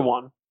number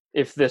one,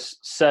 if this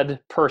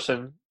said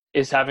person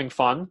is having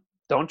fun,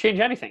 don't change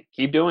anything.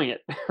 Keep doing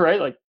it,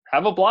 right? Like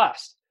have a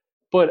blast.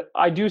 But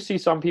I do see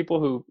some people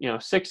who,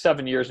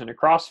 6-7 years into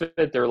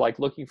CrossFit, they're like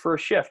looking for a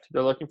shift.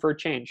 They're looking for a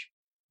change.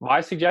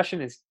 My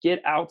suggestion is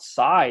get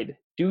outside,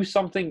 do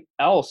something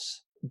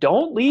else.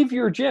 Don't leave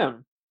your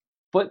gym.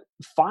 But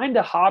find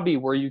a hobby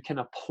where you can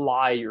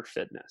apply your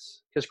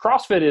fitness. Because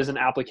CrossFit is an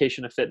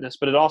application of fitness,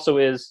 but it also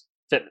is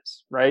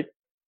fitness, right?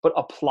 But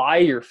apply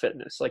your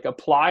fitness, like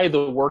apply the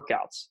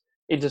workouts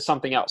into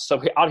something else. So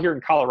out here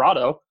in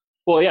Colorado,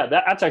 well, yeah,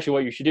 that's actually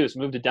what you should do is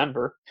move to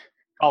Denver,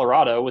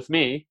 Colorado with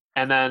me,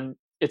 and then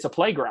it's a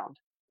playground.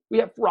 We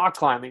have rock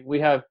climbing, we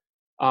have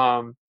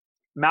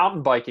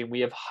mountain biking,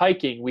 we have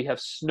hiking, we have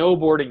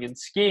snowboarding and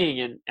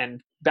skiing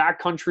and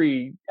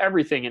backcountry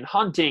everything and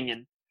hunting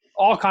and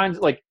all kinds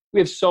of we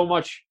have so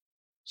much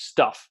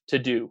stuff to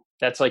do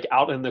that's like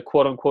out in the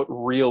quote unquote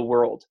real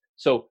world.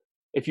 So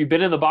if you've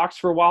been in the box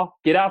for a while,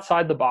 get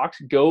outside the box,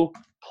 go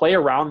play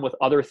around with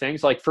other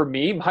things. Like for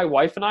me, my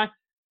wife and I,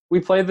 we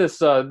play this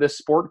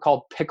sport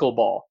called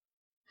pickleball.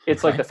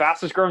 It's like the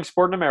fastest growing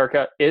sport in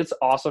America. It's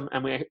awesome.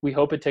 And we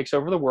hope it takes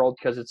over the world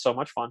because it's so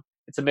much fun.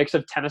 It's a mix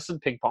of tennis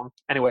and ping pong.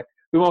 Anyway,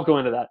 we won't go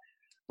into that,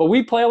 but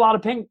we play a lot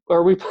of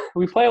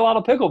we play a lot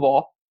of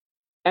pickleball,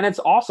 and it's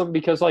awesome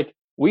because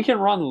we can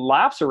run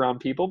laps around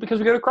people because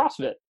we go to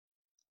CrossFit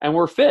and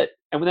we're fit.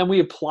 And then we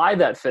apply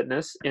that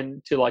fitness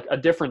into a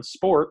different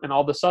sport. And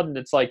all of a sudden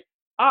it's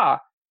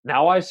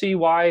now I see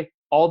why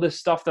all this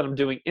stuff that I'm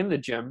doing in the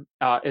gym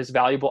is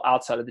valuable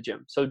outside of the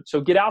gym.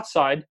 So get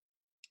outside,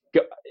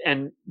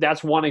 and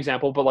that's one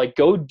example, but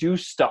go do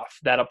stuff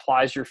that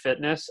applies your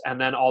fitness.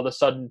 And then all of a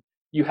sudden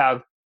you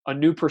have a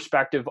new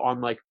perspective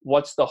on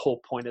what's the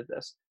whole point of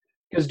this?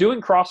 Because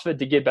doing CrossFit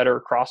to get better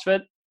at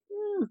CrossFit,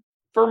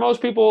 for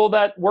most people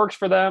that works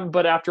for them,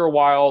 but after a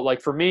while,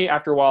 for me,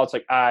 after a while, it's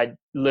I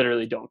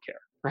literally don't care,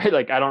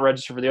 right? I don't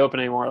register for the open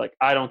anymore.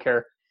 I don't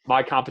care.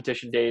 My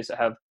competition days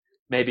have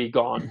maybe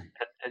gone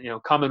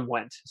and come and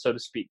went, so to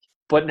speak.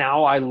 But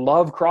now I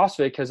love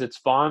CrossFit because it's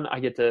fun. I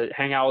get to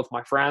hang out with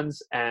my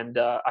friends, and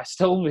I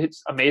still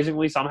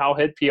amazingly somehow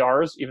hit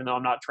PRs, even though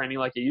I'm not training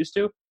like I used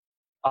to.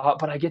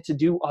 But I get to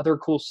do other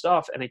cool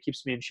stuff, and it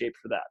keeps me in shape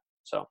for that.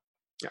 So.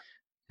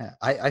 Yeah,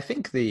 I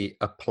think the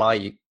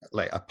apply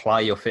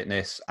your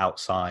fitness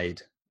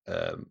outside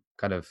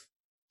kind of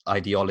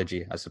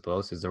ideology, I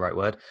suppose is the right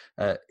word,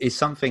 is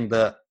something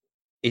that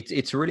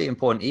it's really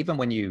important. Even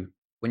when you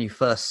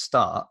first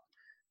start,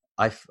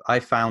 I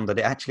found that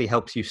it actually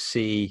helps you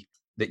see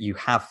that you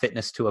have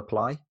fitness to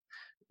apply,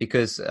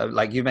 because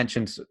like you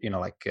mentioned,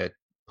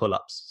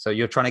 pull-ups. So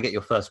you're trying to get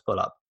your first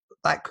pull-up.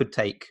 That could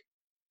take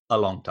a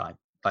long time.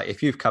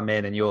 If you've come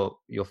in and your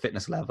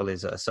fitness level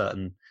is at a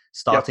certain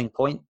starting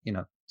point,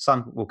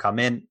 some will come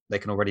in, they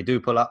can already do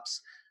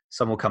pull-ups.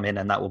 Some will come in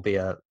and that will be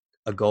a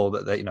a goal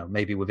that they,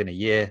 maybe within a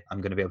year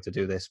I'm going to be able to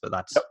do this, but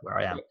that's where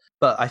I am. Yep.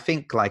 But I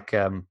think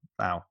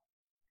now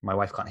my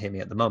wife can't hear me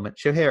at the moment.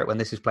 She'll hear it when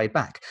this is played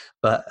back.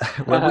 But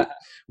when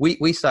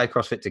we started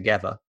CrossFit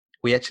together,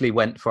 we actually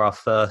went for our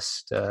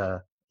first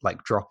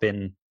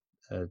drop-in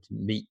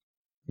meet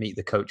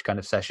the coach kind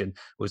of session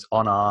was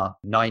on our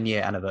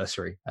 9-year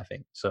anniversary, I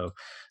think. So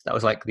that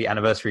was like the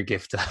anniversary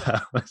gift.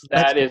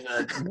 That is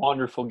a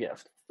wonderful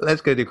gift.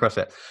 Let's go do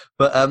CrossFit.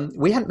 But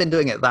we hadn't been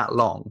doing it that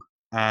long,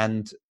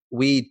 and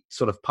we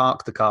sort of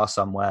parked the car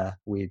somewhere.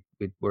 We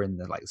were in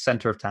the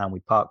center of town.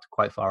 We parked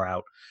quite far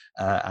out,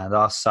 and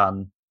our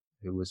son,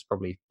 who was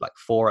probably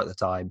 4 at the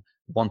time,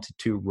 wanted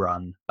to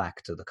run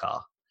back to the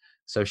car.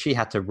 So she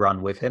had to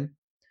run with him.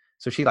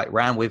 So she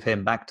ran with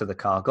him back to the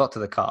car, got to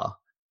the car,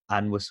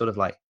 and was sort of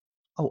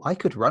oh, I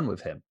could run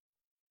with him.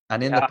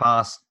 And in the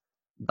past,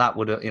 that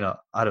would have,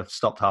 I'd have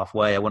stopped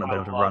halfway. I wouldn't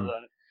have been able to run.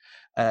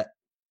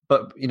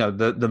 But,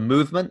 the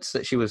movements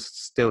that she was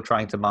still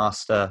trying to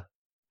master,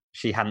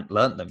 she hadn't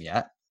learned them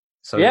yet.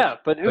 So yeah,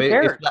 but who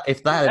cares?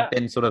 If that had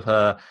been sort of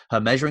her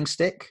measuring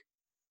stick,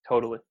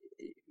 totally,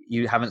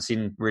 you haven't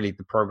seen really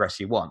the progress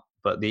you want.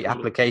 But the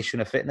application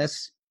of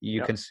fitness,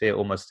 you can see it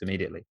almost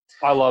immediately.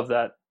 I love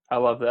that.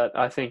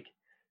 I think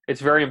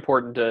it's very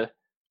important to,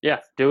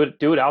 do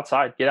it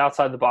outside, get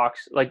outside the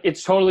box.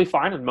 It's totally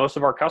fine. And most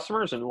of our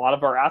customers and a lot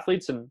of our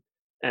athletes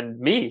and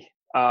me,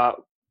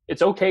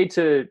 it's okay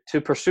to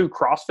pursue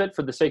CrossFit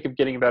for the sake of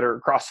getting better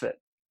at CrossFit.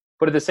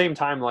 But at the same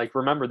time,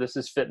 remember, this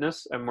is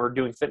fitness and we're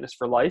doing fitness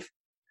for life.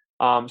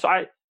 So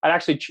I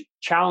actually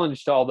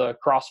challenged all the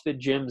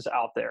CrossFit gyms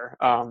out there,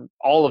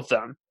 all of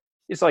them.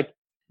 It's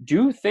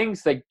do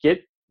things that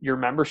get your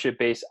membership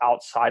base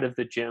outside of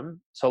the gym.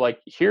 So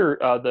here,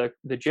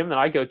 the gym that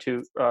I go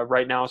to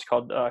right now is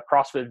called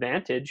CrossFit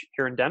Vantage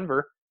here in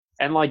Denver.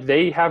 And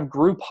they have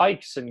group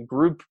hikes and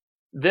group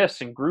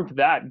this and group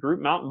that, group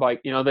mountain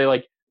bike,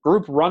 they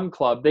group run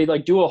club. They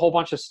do a whole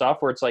bunch of stuff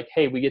where it's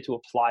hey, we get to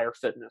apply our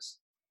fitness,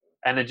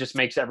 and it just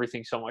makes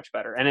everything so much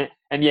better. And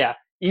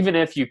even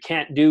if you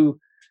can't do,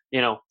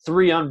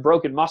 3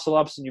 unbroken muscle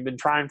ups and you've been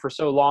trying for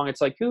so long,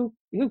 it's who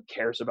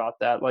cares about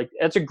that?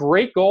 It's a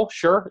great goal.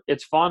 Sure.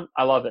 It's fun.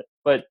 I love it.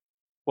 But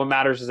what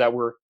matters is that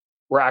we're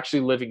actually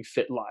living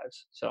fit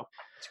lives. So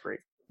it's great.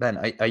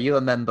 Ben, are you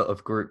a member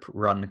of Group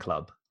Run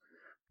Club?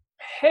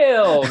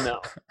 Hell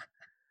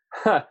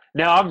no.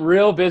 No, I'm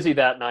real busy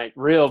that night.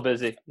 Real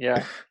busy.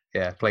 Yeah.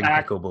 Yeah. Playing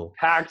pickleball.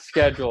 Packed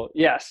schedule.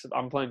 Yes.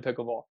 I'm playing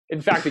pickleball.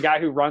 In fact, the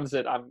guy who runs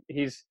it, I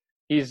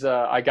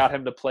got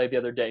him to play the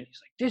other day, and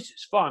he's this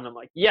is fun. I'm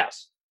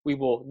yes, we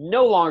will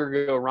no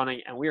longer go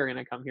running, and we are going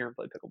to come here and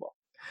play pickleball.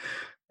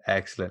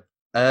 Excellent.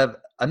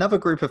 Another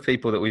group of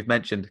people that we've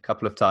mentioned a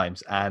couple of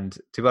times, and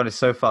to be honest,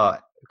 so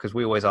far, because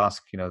we always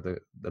ask, the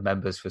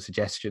members for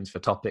suggestions for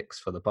topics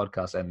for the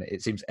podcast, and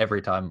it seems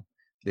every time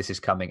this is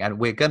coming, and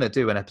we're going to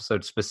do an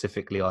episode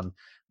specifically on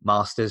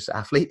masters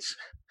athletes.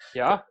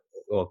 Yeah.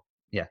 Or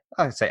yeah,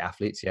 I'd say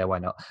athletes. Yeah, why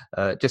not?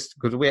 Just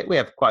because we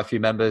have quite a few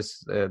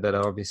members that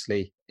are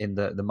obviously in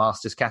the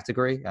masters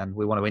category, and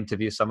we want to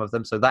interview some of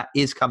them. So that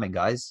is coming,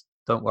 guys.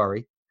 Don't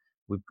worry,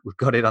 we've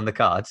got it on the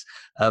cards.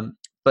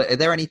 But are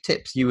there any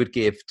tips you would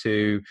give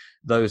to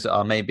those that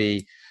are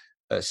maybe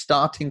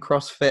starting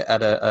CrossFit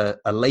at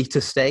a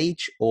later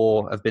stage,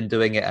 or have been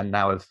doing it and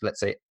now have, let's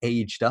say,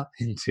 aged up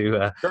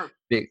into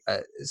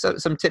so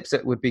some tips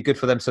that would be good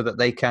for them so that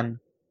they can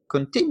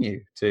continue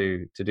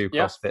to do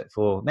CrossFit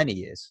for many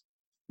years?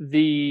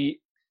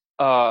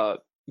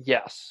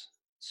 Yes.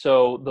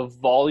 So the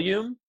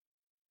volume,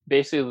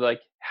 basically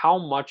how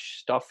much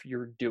stuff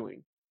you're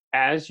doing.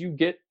 As you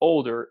get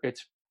older,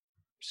 it's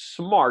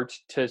smart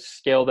to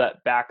scale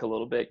that back a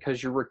little bit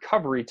because your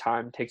recovery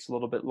time takes a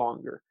little bit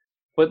longer.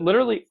 But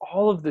literally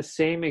all of the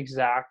same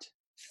exact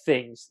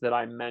things that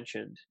I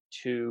mentioned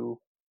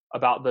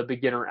about the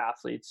beginner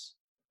athletes,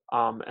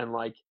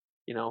 and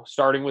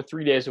starting with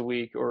 3 days a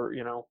week, or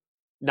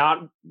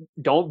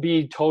don't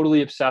be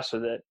totally obsessed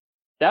with it.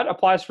 That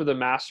applies for the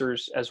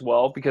masters as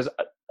well, because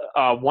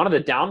one of the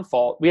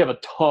downfall, we have a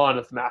ton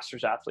of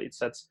masters athletes.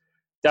 That's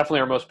definitely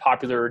our most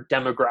popular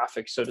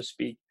demographic, so to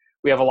speak.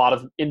 We have a lot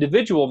of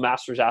individual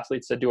masters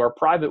athletes that do our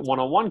private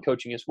one-on-one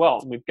coaching as well.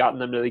 And we've gotten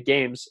them to the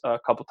games a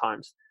couple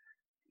times.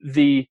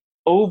 The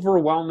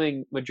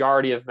overwhelming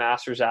majority of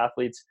masters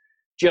athletes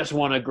just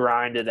want to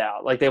grind it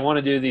out. They want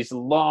to do these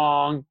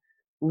long,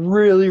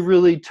 really,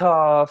 really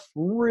tough,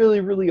 really,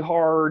 really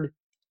hard,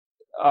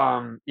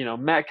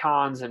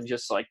 metcons, and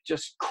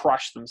just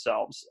crush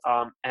themselves.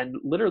 And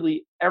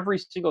literally every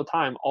single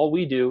time, all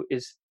we do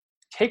is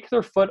take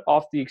their foot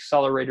off the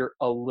accelerator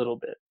a little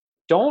bit.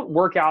 Don't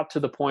work out to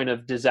the point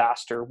of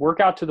disaster. Work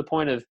out to the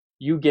point of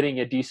you getting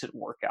a decent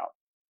workout.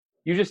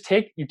 You just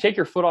take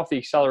your foot off the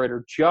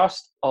accelerator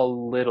just a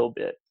little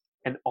bit,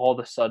 and all of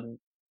a sudden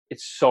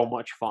it's so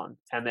much fun,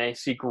 and they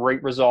see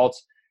great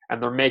results,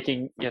 and they're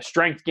making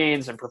strength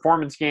gains and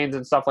performance gains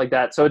and stuff like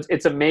that. So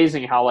it's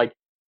amazing how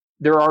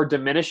there are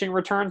diminishing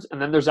returns,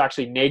 and then there's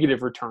actually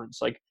negative returns.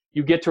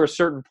 You get to a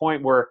certain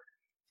point where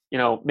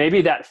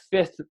maybe that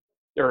fifth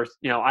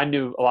I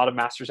knew a lot of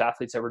masters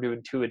athletes that were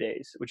doing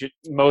 2-a-days, which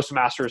most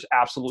masters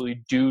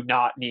absolutely do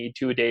not need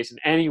 2-a-days in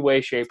any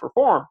way, shape, or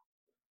form.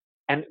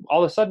 And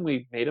all of a sudden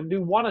we made them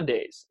do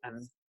 1-a-days,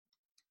 and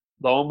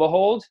lo and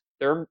behold,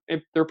 their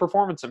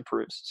performance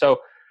improves. So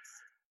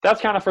that's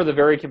kind of for the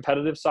very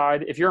competitive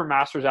side. If you're a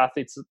master's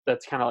athlete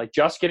that's kind of like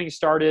just getting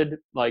started,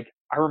 like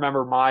I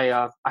remember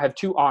I have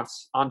two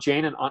aunts, Aunt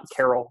Jane and Aunt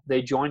Carol.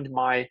 They joined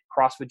my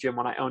CrossFit gym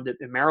when I owned it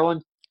in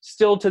Maryland.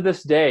 Still to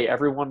this day,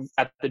 everyone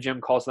at the gym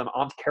calls them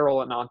Aunt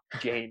Carol and Aunt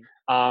Jane.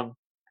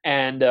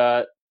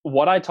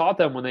 What I taught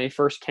them when they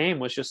first came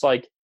was just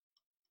like,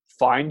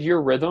 find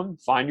your rhythm,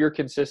 find your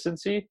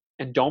consistency,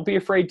 and don't be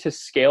afraid to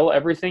scale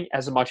everything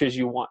as much as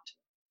you want.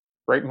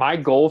 Right? My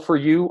goal for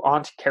you,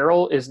 Aunt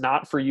Carol, is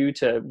not for you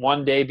to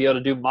one day be able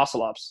to do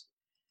muscle ups.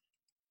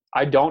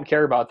 I don't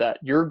care about that.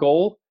 Your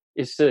goal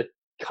is to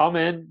come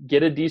in,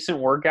 get a decent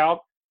workout.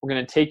 We're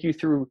going to take you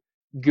through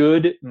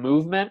good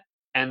movement,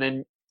 and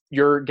then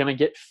you're going to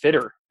get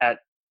fitter at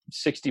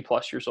 60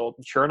 plus years old.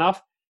 And sure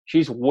enough,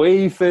 she's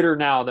way fitter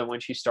now than when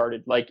she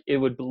started. Like, it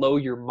would blow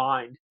your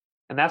mind.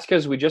 And that's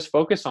because we just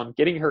focus on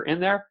getting her in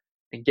there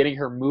and getting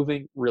her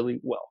moving really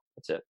well.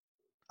 That's it.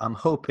 I'm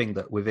hoping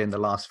that within the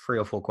last 3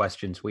 or 4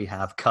 questions, we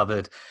have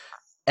covered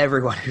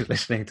everyone who's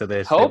listening to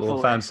this. Hopefully. They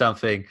will have found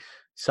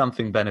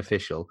something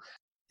beneficial.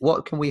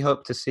 What can we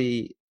hope to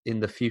see in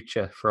the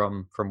future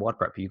from Wodprep?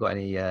 Have you got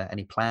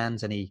any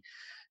plans, any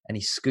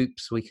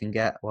scoops we can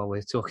get while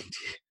we're talking to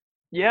you?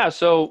 Yeah,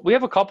 so we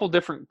have a couple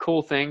different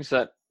cool things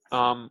that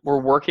we're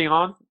working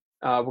on.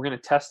 We're going to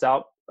test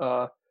out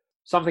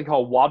something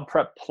called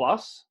Wodprep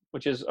Plus,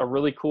 which is a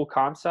really cool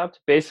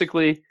concept.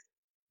 Basically,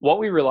 what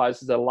we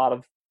realized is that a lot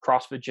of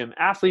CrossFit gym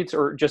athletes,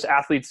 or just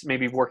athletes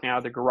maybe working out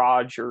of the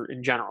garage or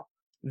in general,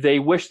 they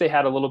wish they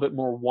had a little bit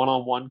more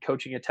one-on-one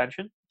coaching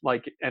attention,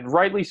 and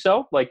rightly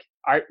so.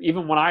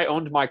 Even when I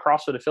owned my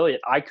CrossFit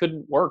affiliate, I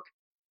couldn't work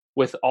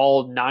with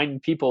all 9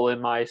 people in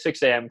my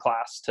 6 a.m.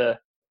 class to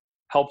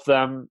help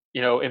them,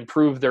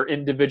 improve their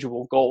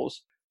individual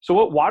goals. So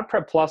what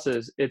Wodprep Plus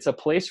is, it's a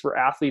place for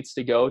athletes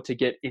to go to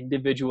get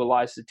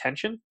individualized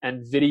attention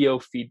and video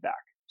feedback.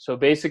 So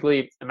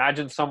basically,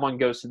 imagine someone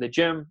goes to the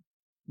gym,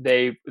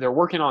 they're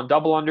working on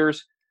double unders,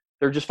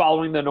 they're just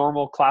following the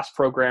normal class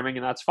programming,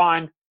 and that's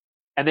fine.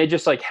 And they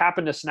just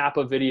happen to snap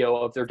a video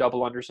of their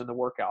double unders in the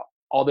workout.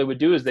 All they would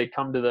do is they'd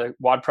come to the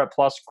Wodprep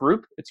Plus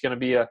group. It's going to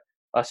be a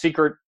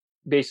secret,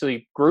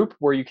 basically, group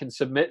where you can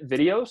submit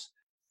videos.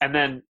 And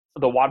then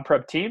the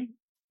Wodprep team,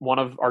 one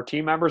of our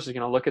team members is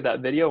going to look at that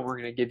video, and we're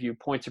going to give you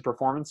points of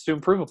performance to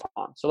improve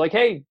upon. So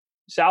hey,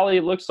 Sally,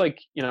 it looks like,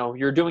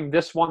 you're doing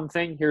this one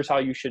thing. Here's how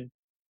you should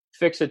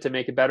fix it to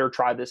make it better.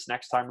 Try this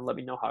next time and let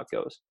me know how it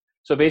goes.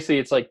 So basically,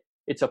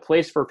 it's a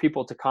place for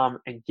people to come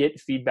and get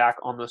feedback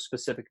on those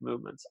specific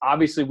movements.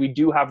 Obviously, we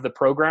do have the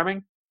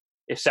programming.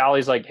 If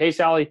Sally's like, hey,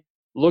 Sally,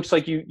 looks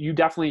like you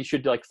definitely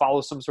should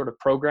follow some sort of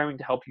programming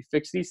to help you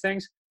fix these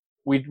things,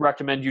 we'd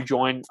recommend you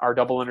join our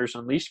Double Unders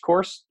Unleashed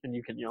course, and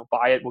you can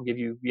buy it. We'll give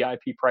you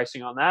VIP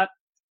pricing on that,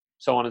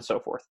 so on and so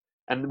forth.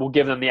 And we'll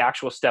give them the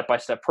actual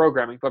step-by-step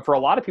programming. But for a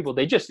lot of people,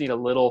 they just need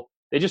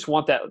they just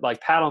want that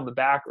pat on the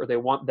back, or they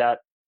want that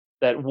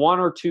 1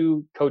 or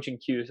 2 coaching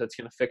cues that's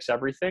going to fix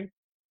everything.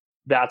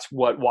 That's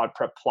what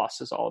Wodprep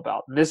Plus is all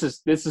about. And this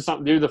is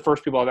something, you're the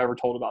first people I've ever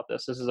told about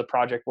this. This is a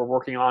project we're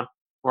working on.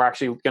 We're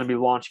actually going to be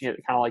launching it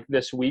kind of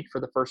this week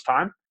for the first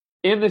time.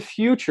 In the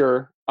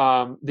future,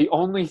 the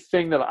only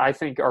thing that I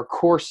think our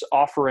course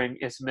offering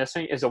is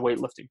missing is a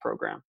weightlifting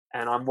program.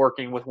 And I'm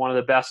working with one of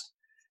the best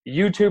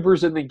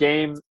YouTubers in the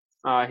game.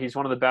 He's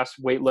one of the best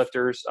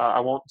weightlifters.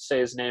 I won't say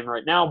his name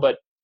right now, but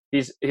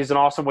he's an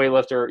awesome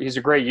weightlifter. He's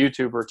a great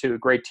YouTuber too, a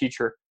great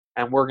teacher.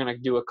 And we're going to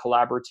do a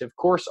collaborative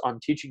course on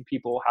teaching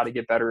people how to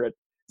get better at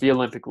the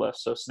Olympic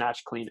lifts, so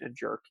snatch, clean, and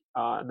jerk.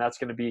 And that's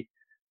going to be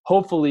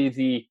hopefully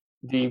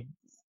the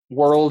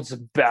world's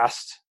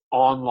best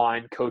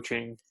online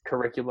coaching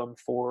curriculum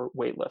for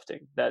weightlifting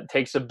that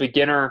takes a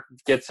beginner,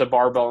 gets a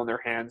barbell in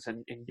their hands,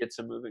 and gets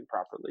them moving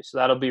properly. So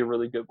that'll be a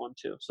really good one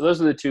too. So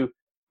those are the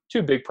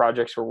two big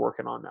projects we're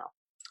working on now.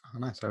 Oh,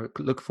 nice. I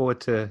look forward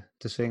to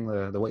seeing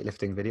the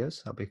weightlifting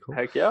videos. That'll be cool.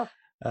 Heck yeah.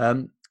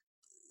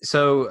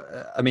 So,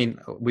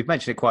 we've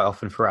mentioned it quite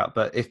often throughout,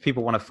 but if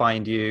people want to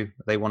find you,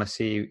 they want to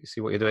see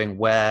what you're doing,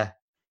 where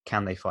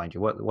can they find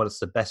you? What is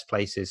the best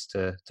places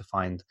to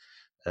find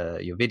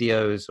your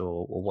videos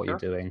or what Sure.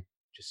 you're doing?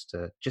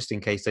 Just in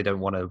case they don't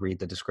want to read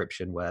the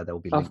description where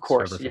there'll be links. Of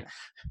course, yeah.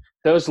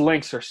 Those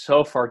links are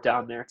so far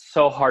down there. It's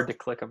so hard to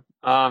click them.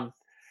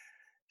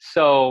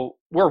 So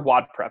we're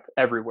Wodprep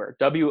everywhere.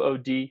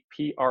 WODPREP.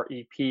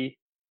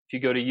 If you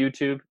go to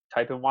YouTube,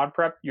 type in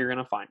Wodprep, you're going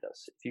to find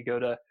us. If you go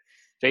to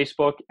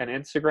Facebook and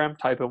Instagram,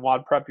 type in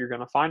Wodprep, you're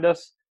going to find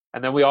us.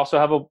 And then we also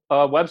have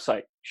a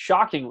website.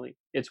 Shockingly,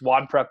 it's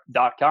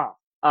wodprep.com.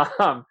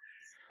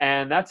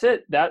 And that's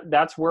it.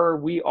 That's where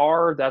we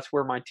are. That's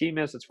where my team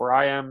is. That's where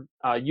I am.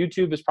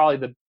 YouTube is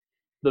probably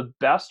the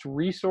best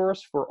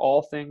resource for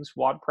all things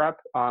Wodprep.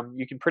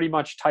 You can pretty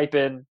much type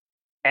in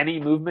any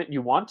movement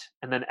you want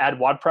and then add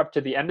Wodprep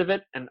to the end of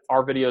it, and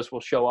our videos will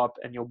show up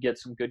and you'll get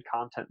some good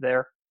content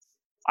there.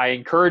 I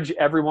encourage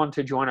everyone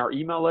to join our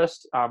email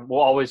list.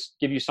 We'll always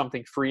give you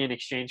something free in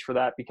exchange for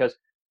that, because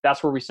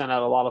that's where we send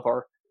out a lot of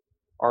our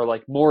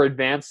like more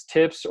advanced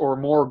tips or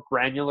more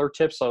granular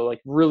tips. So like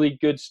really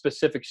good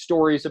specific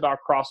stories about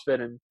CrossFit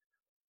and,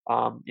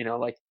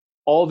 like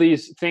all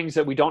these things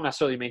that we don't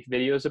necessarily make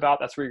videos about.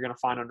 That's where you're going to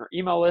find on our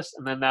email list.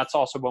 And then that's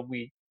also when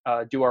we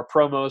do our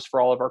promos for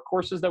all of our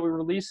courses that we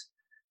release.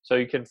 So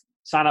you can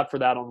sign up for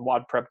that on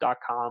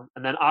wodprep.com.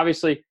 And then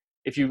obviously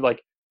if you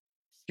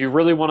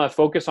really want to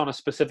focus on a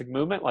specific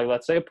movement, like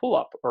let's say a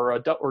pull-up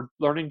or or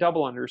learning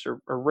double unders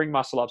or ring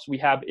muscle ups, we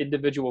have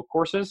individual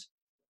courses,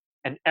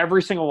 and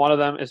every single one of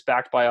them is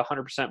backed by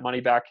 100% money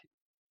back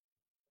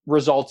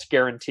results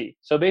guarantee.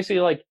 So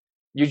basically, like,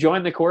 you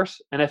join the course,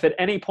 and if at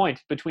any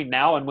point between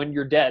now and when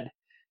you're dead,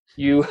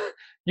 you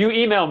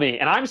email me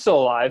and I'm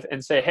still alive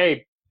and say,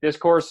 hey, this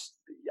course,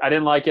 I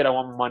didn't like it, I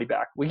want my money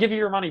back, we give you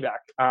your money back.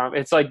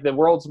 It's like the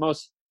world's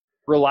most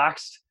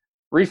relaxed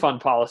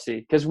refund policy,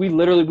 because we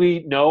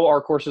know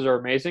our courses are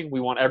amazing. We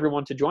want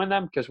everyone to join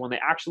them, because when they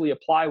actually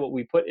apply what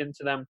we put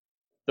into them,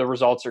 the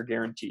results are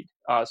guaranteed.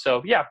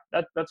 So yeah,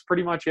 that's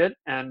pretty much it.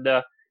 And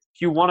if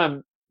you want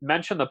to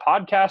mention the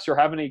podcast or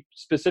have any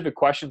specific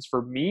questions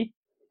for me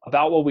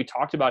about what we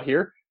talked about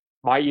here,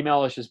 my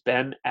email is just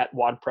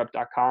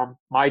ben@wodprep.com.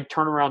 My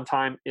turnaround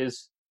time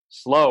is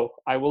slow.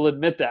 I will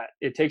admit that.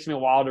 It takes me a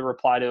while to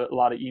reply to a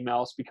lot of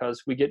emails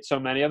because we get so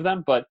many of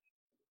them, but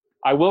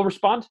I will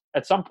respond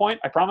at some point.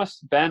 I promise.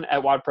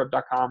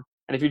 Ben@wodprep.com.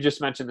 And if you just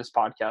mention this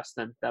podcast,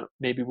 then that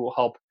maybe will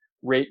help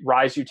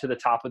rise you to the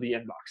top of the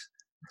inbox.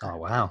 Oh,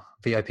 wow.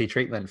 VIP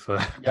treatment for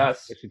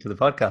yes. listening to the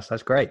podcast.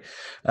 That's great.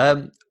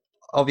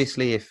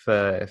 Obviously,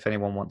 if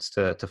anyone wants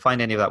to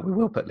find any of that, we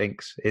will put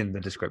links in the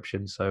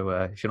description. So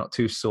if you're not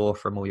too sore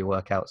from all your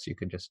workouts, you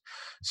can just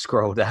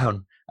scroll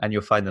down and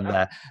you'll find them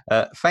there.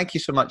 Thank you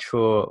so much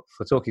for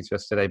talking to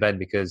us today, Ben,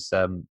 because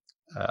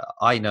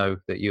I know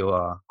that you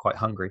are quite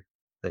hungry,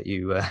 that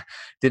you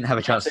didn't have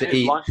a chance to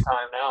eat. It's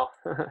lunchtime now.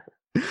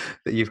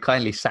 That you've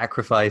kindly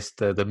sacrificed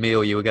the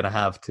meal you were going to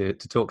have to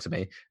talk to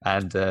me.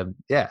 And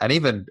and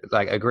even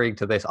like agreeing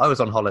to this, I was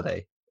on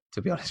holiday,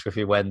 to be honest with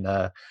you, when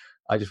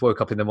I just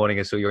woke up in the morning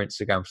and saw your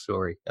Instagram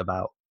story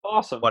about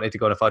wanting to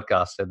go on a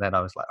podcast. And then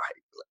I was like, all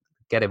right,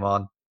 get him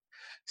on.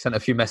 Sent a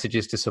few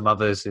messages to some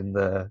others in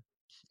the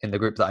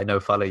group that I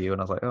know follow you.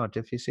 And I was like, oh,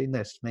 have you seen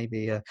this?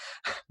 Maybe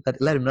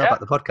let him know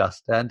about the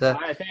podcast. And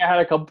I think I had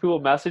a couple people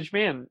message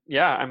me, and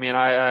I mean,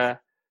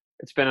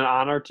 it's been an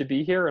honor to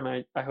be here.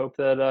 And I hope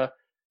that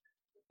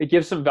it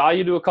gives some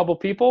value to a couple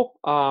people.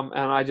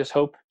 And I just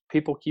hope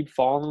people keep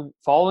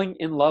falling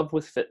in love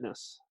with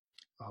fitness.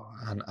 Oh,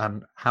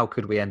 and how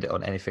could we end it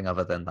on anything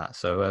other than that?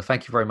 So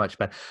thank you very much,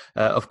 Ben.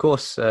 Of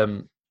course,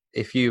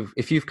 if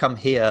you've come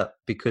here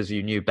because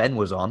you knew Ben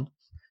was on,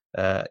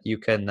 you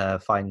can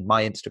find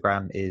my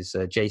Instagram is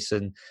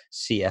Jason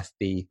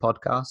CFB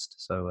Podcast.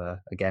 So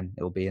again,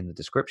 it will be in the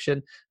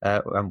description,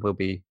 and we'll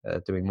be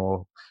doing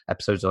more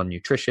episodes on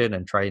nutrition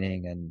and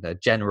training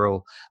and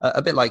general, a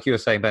bit like you were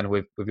saying, Ben,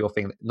 with your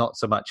thing, not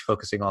so much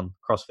focusing on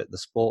CrossFit the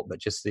sport, but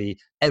just the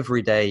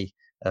everyday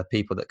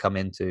people that come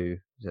in to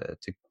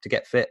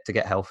get fit, to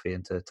get healthy,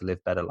 and to live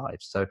better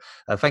lives. So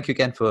thank you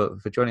again for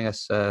joining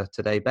us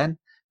today, Ben.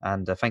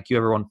 And thank you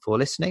everyone for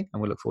listening.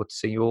 And we look forward to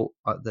seeing you all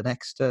at the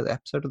next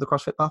episode of the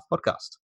CrossFit Path podcast.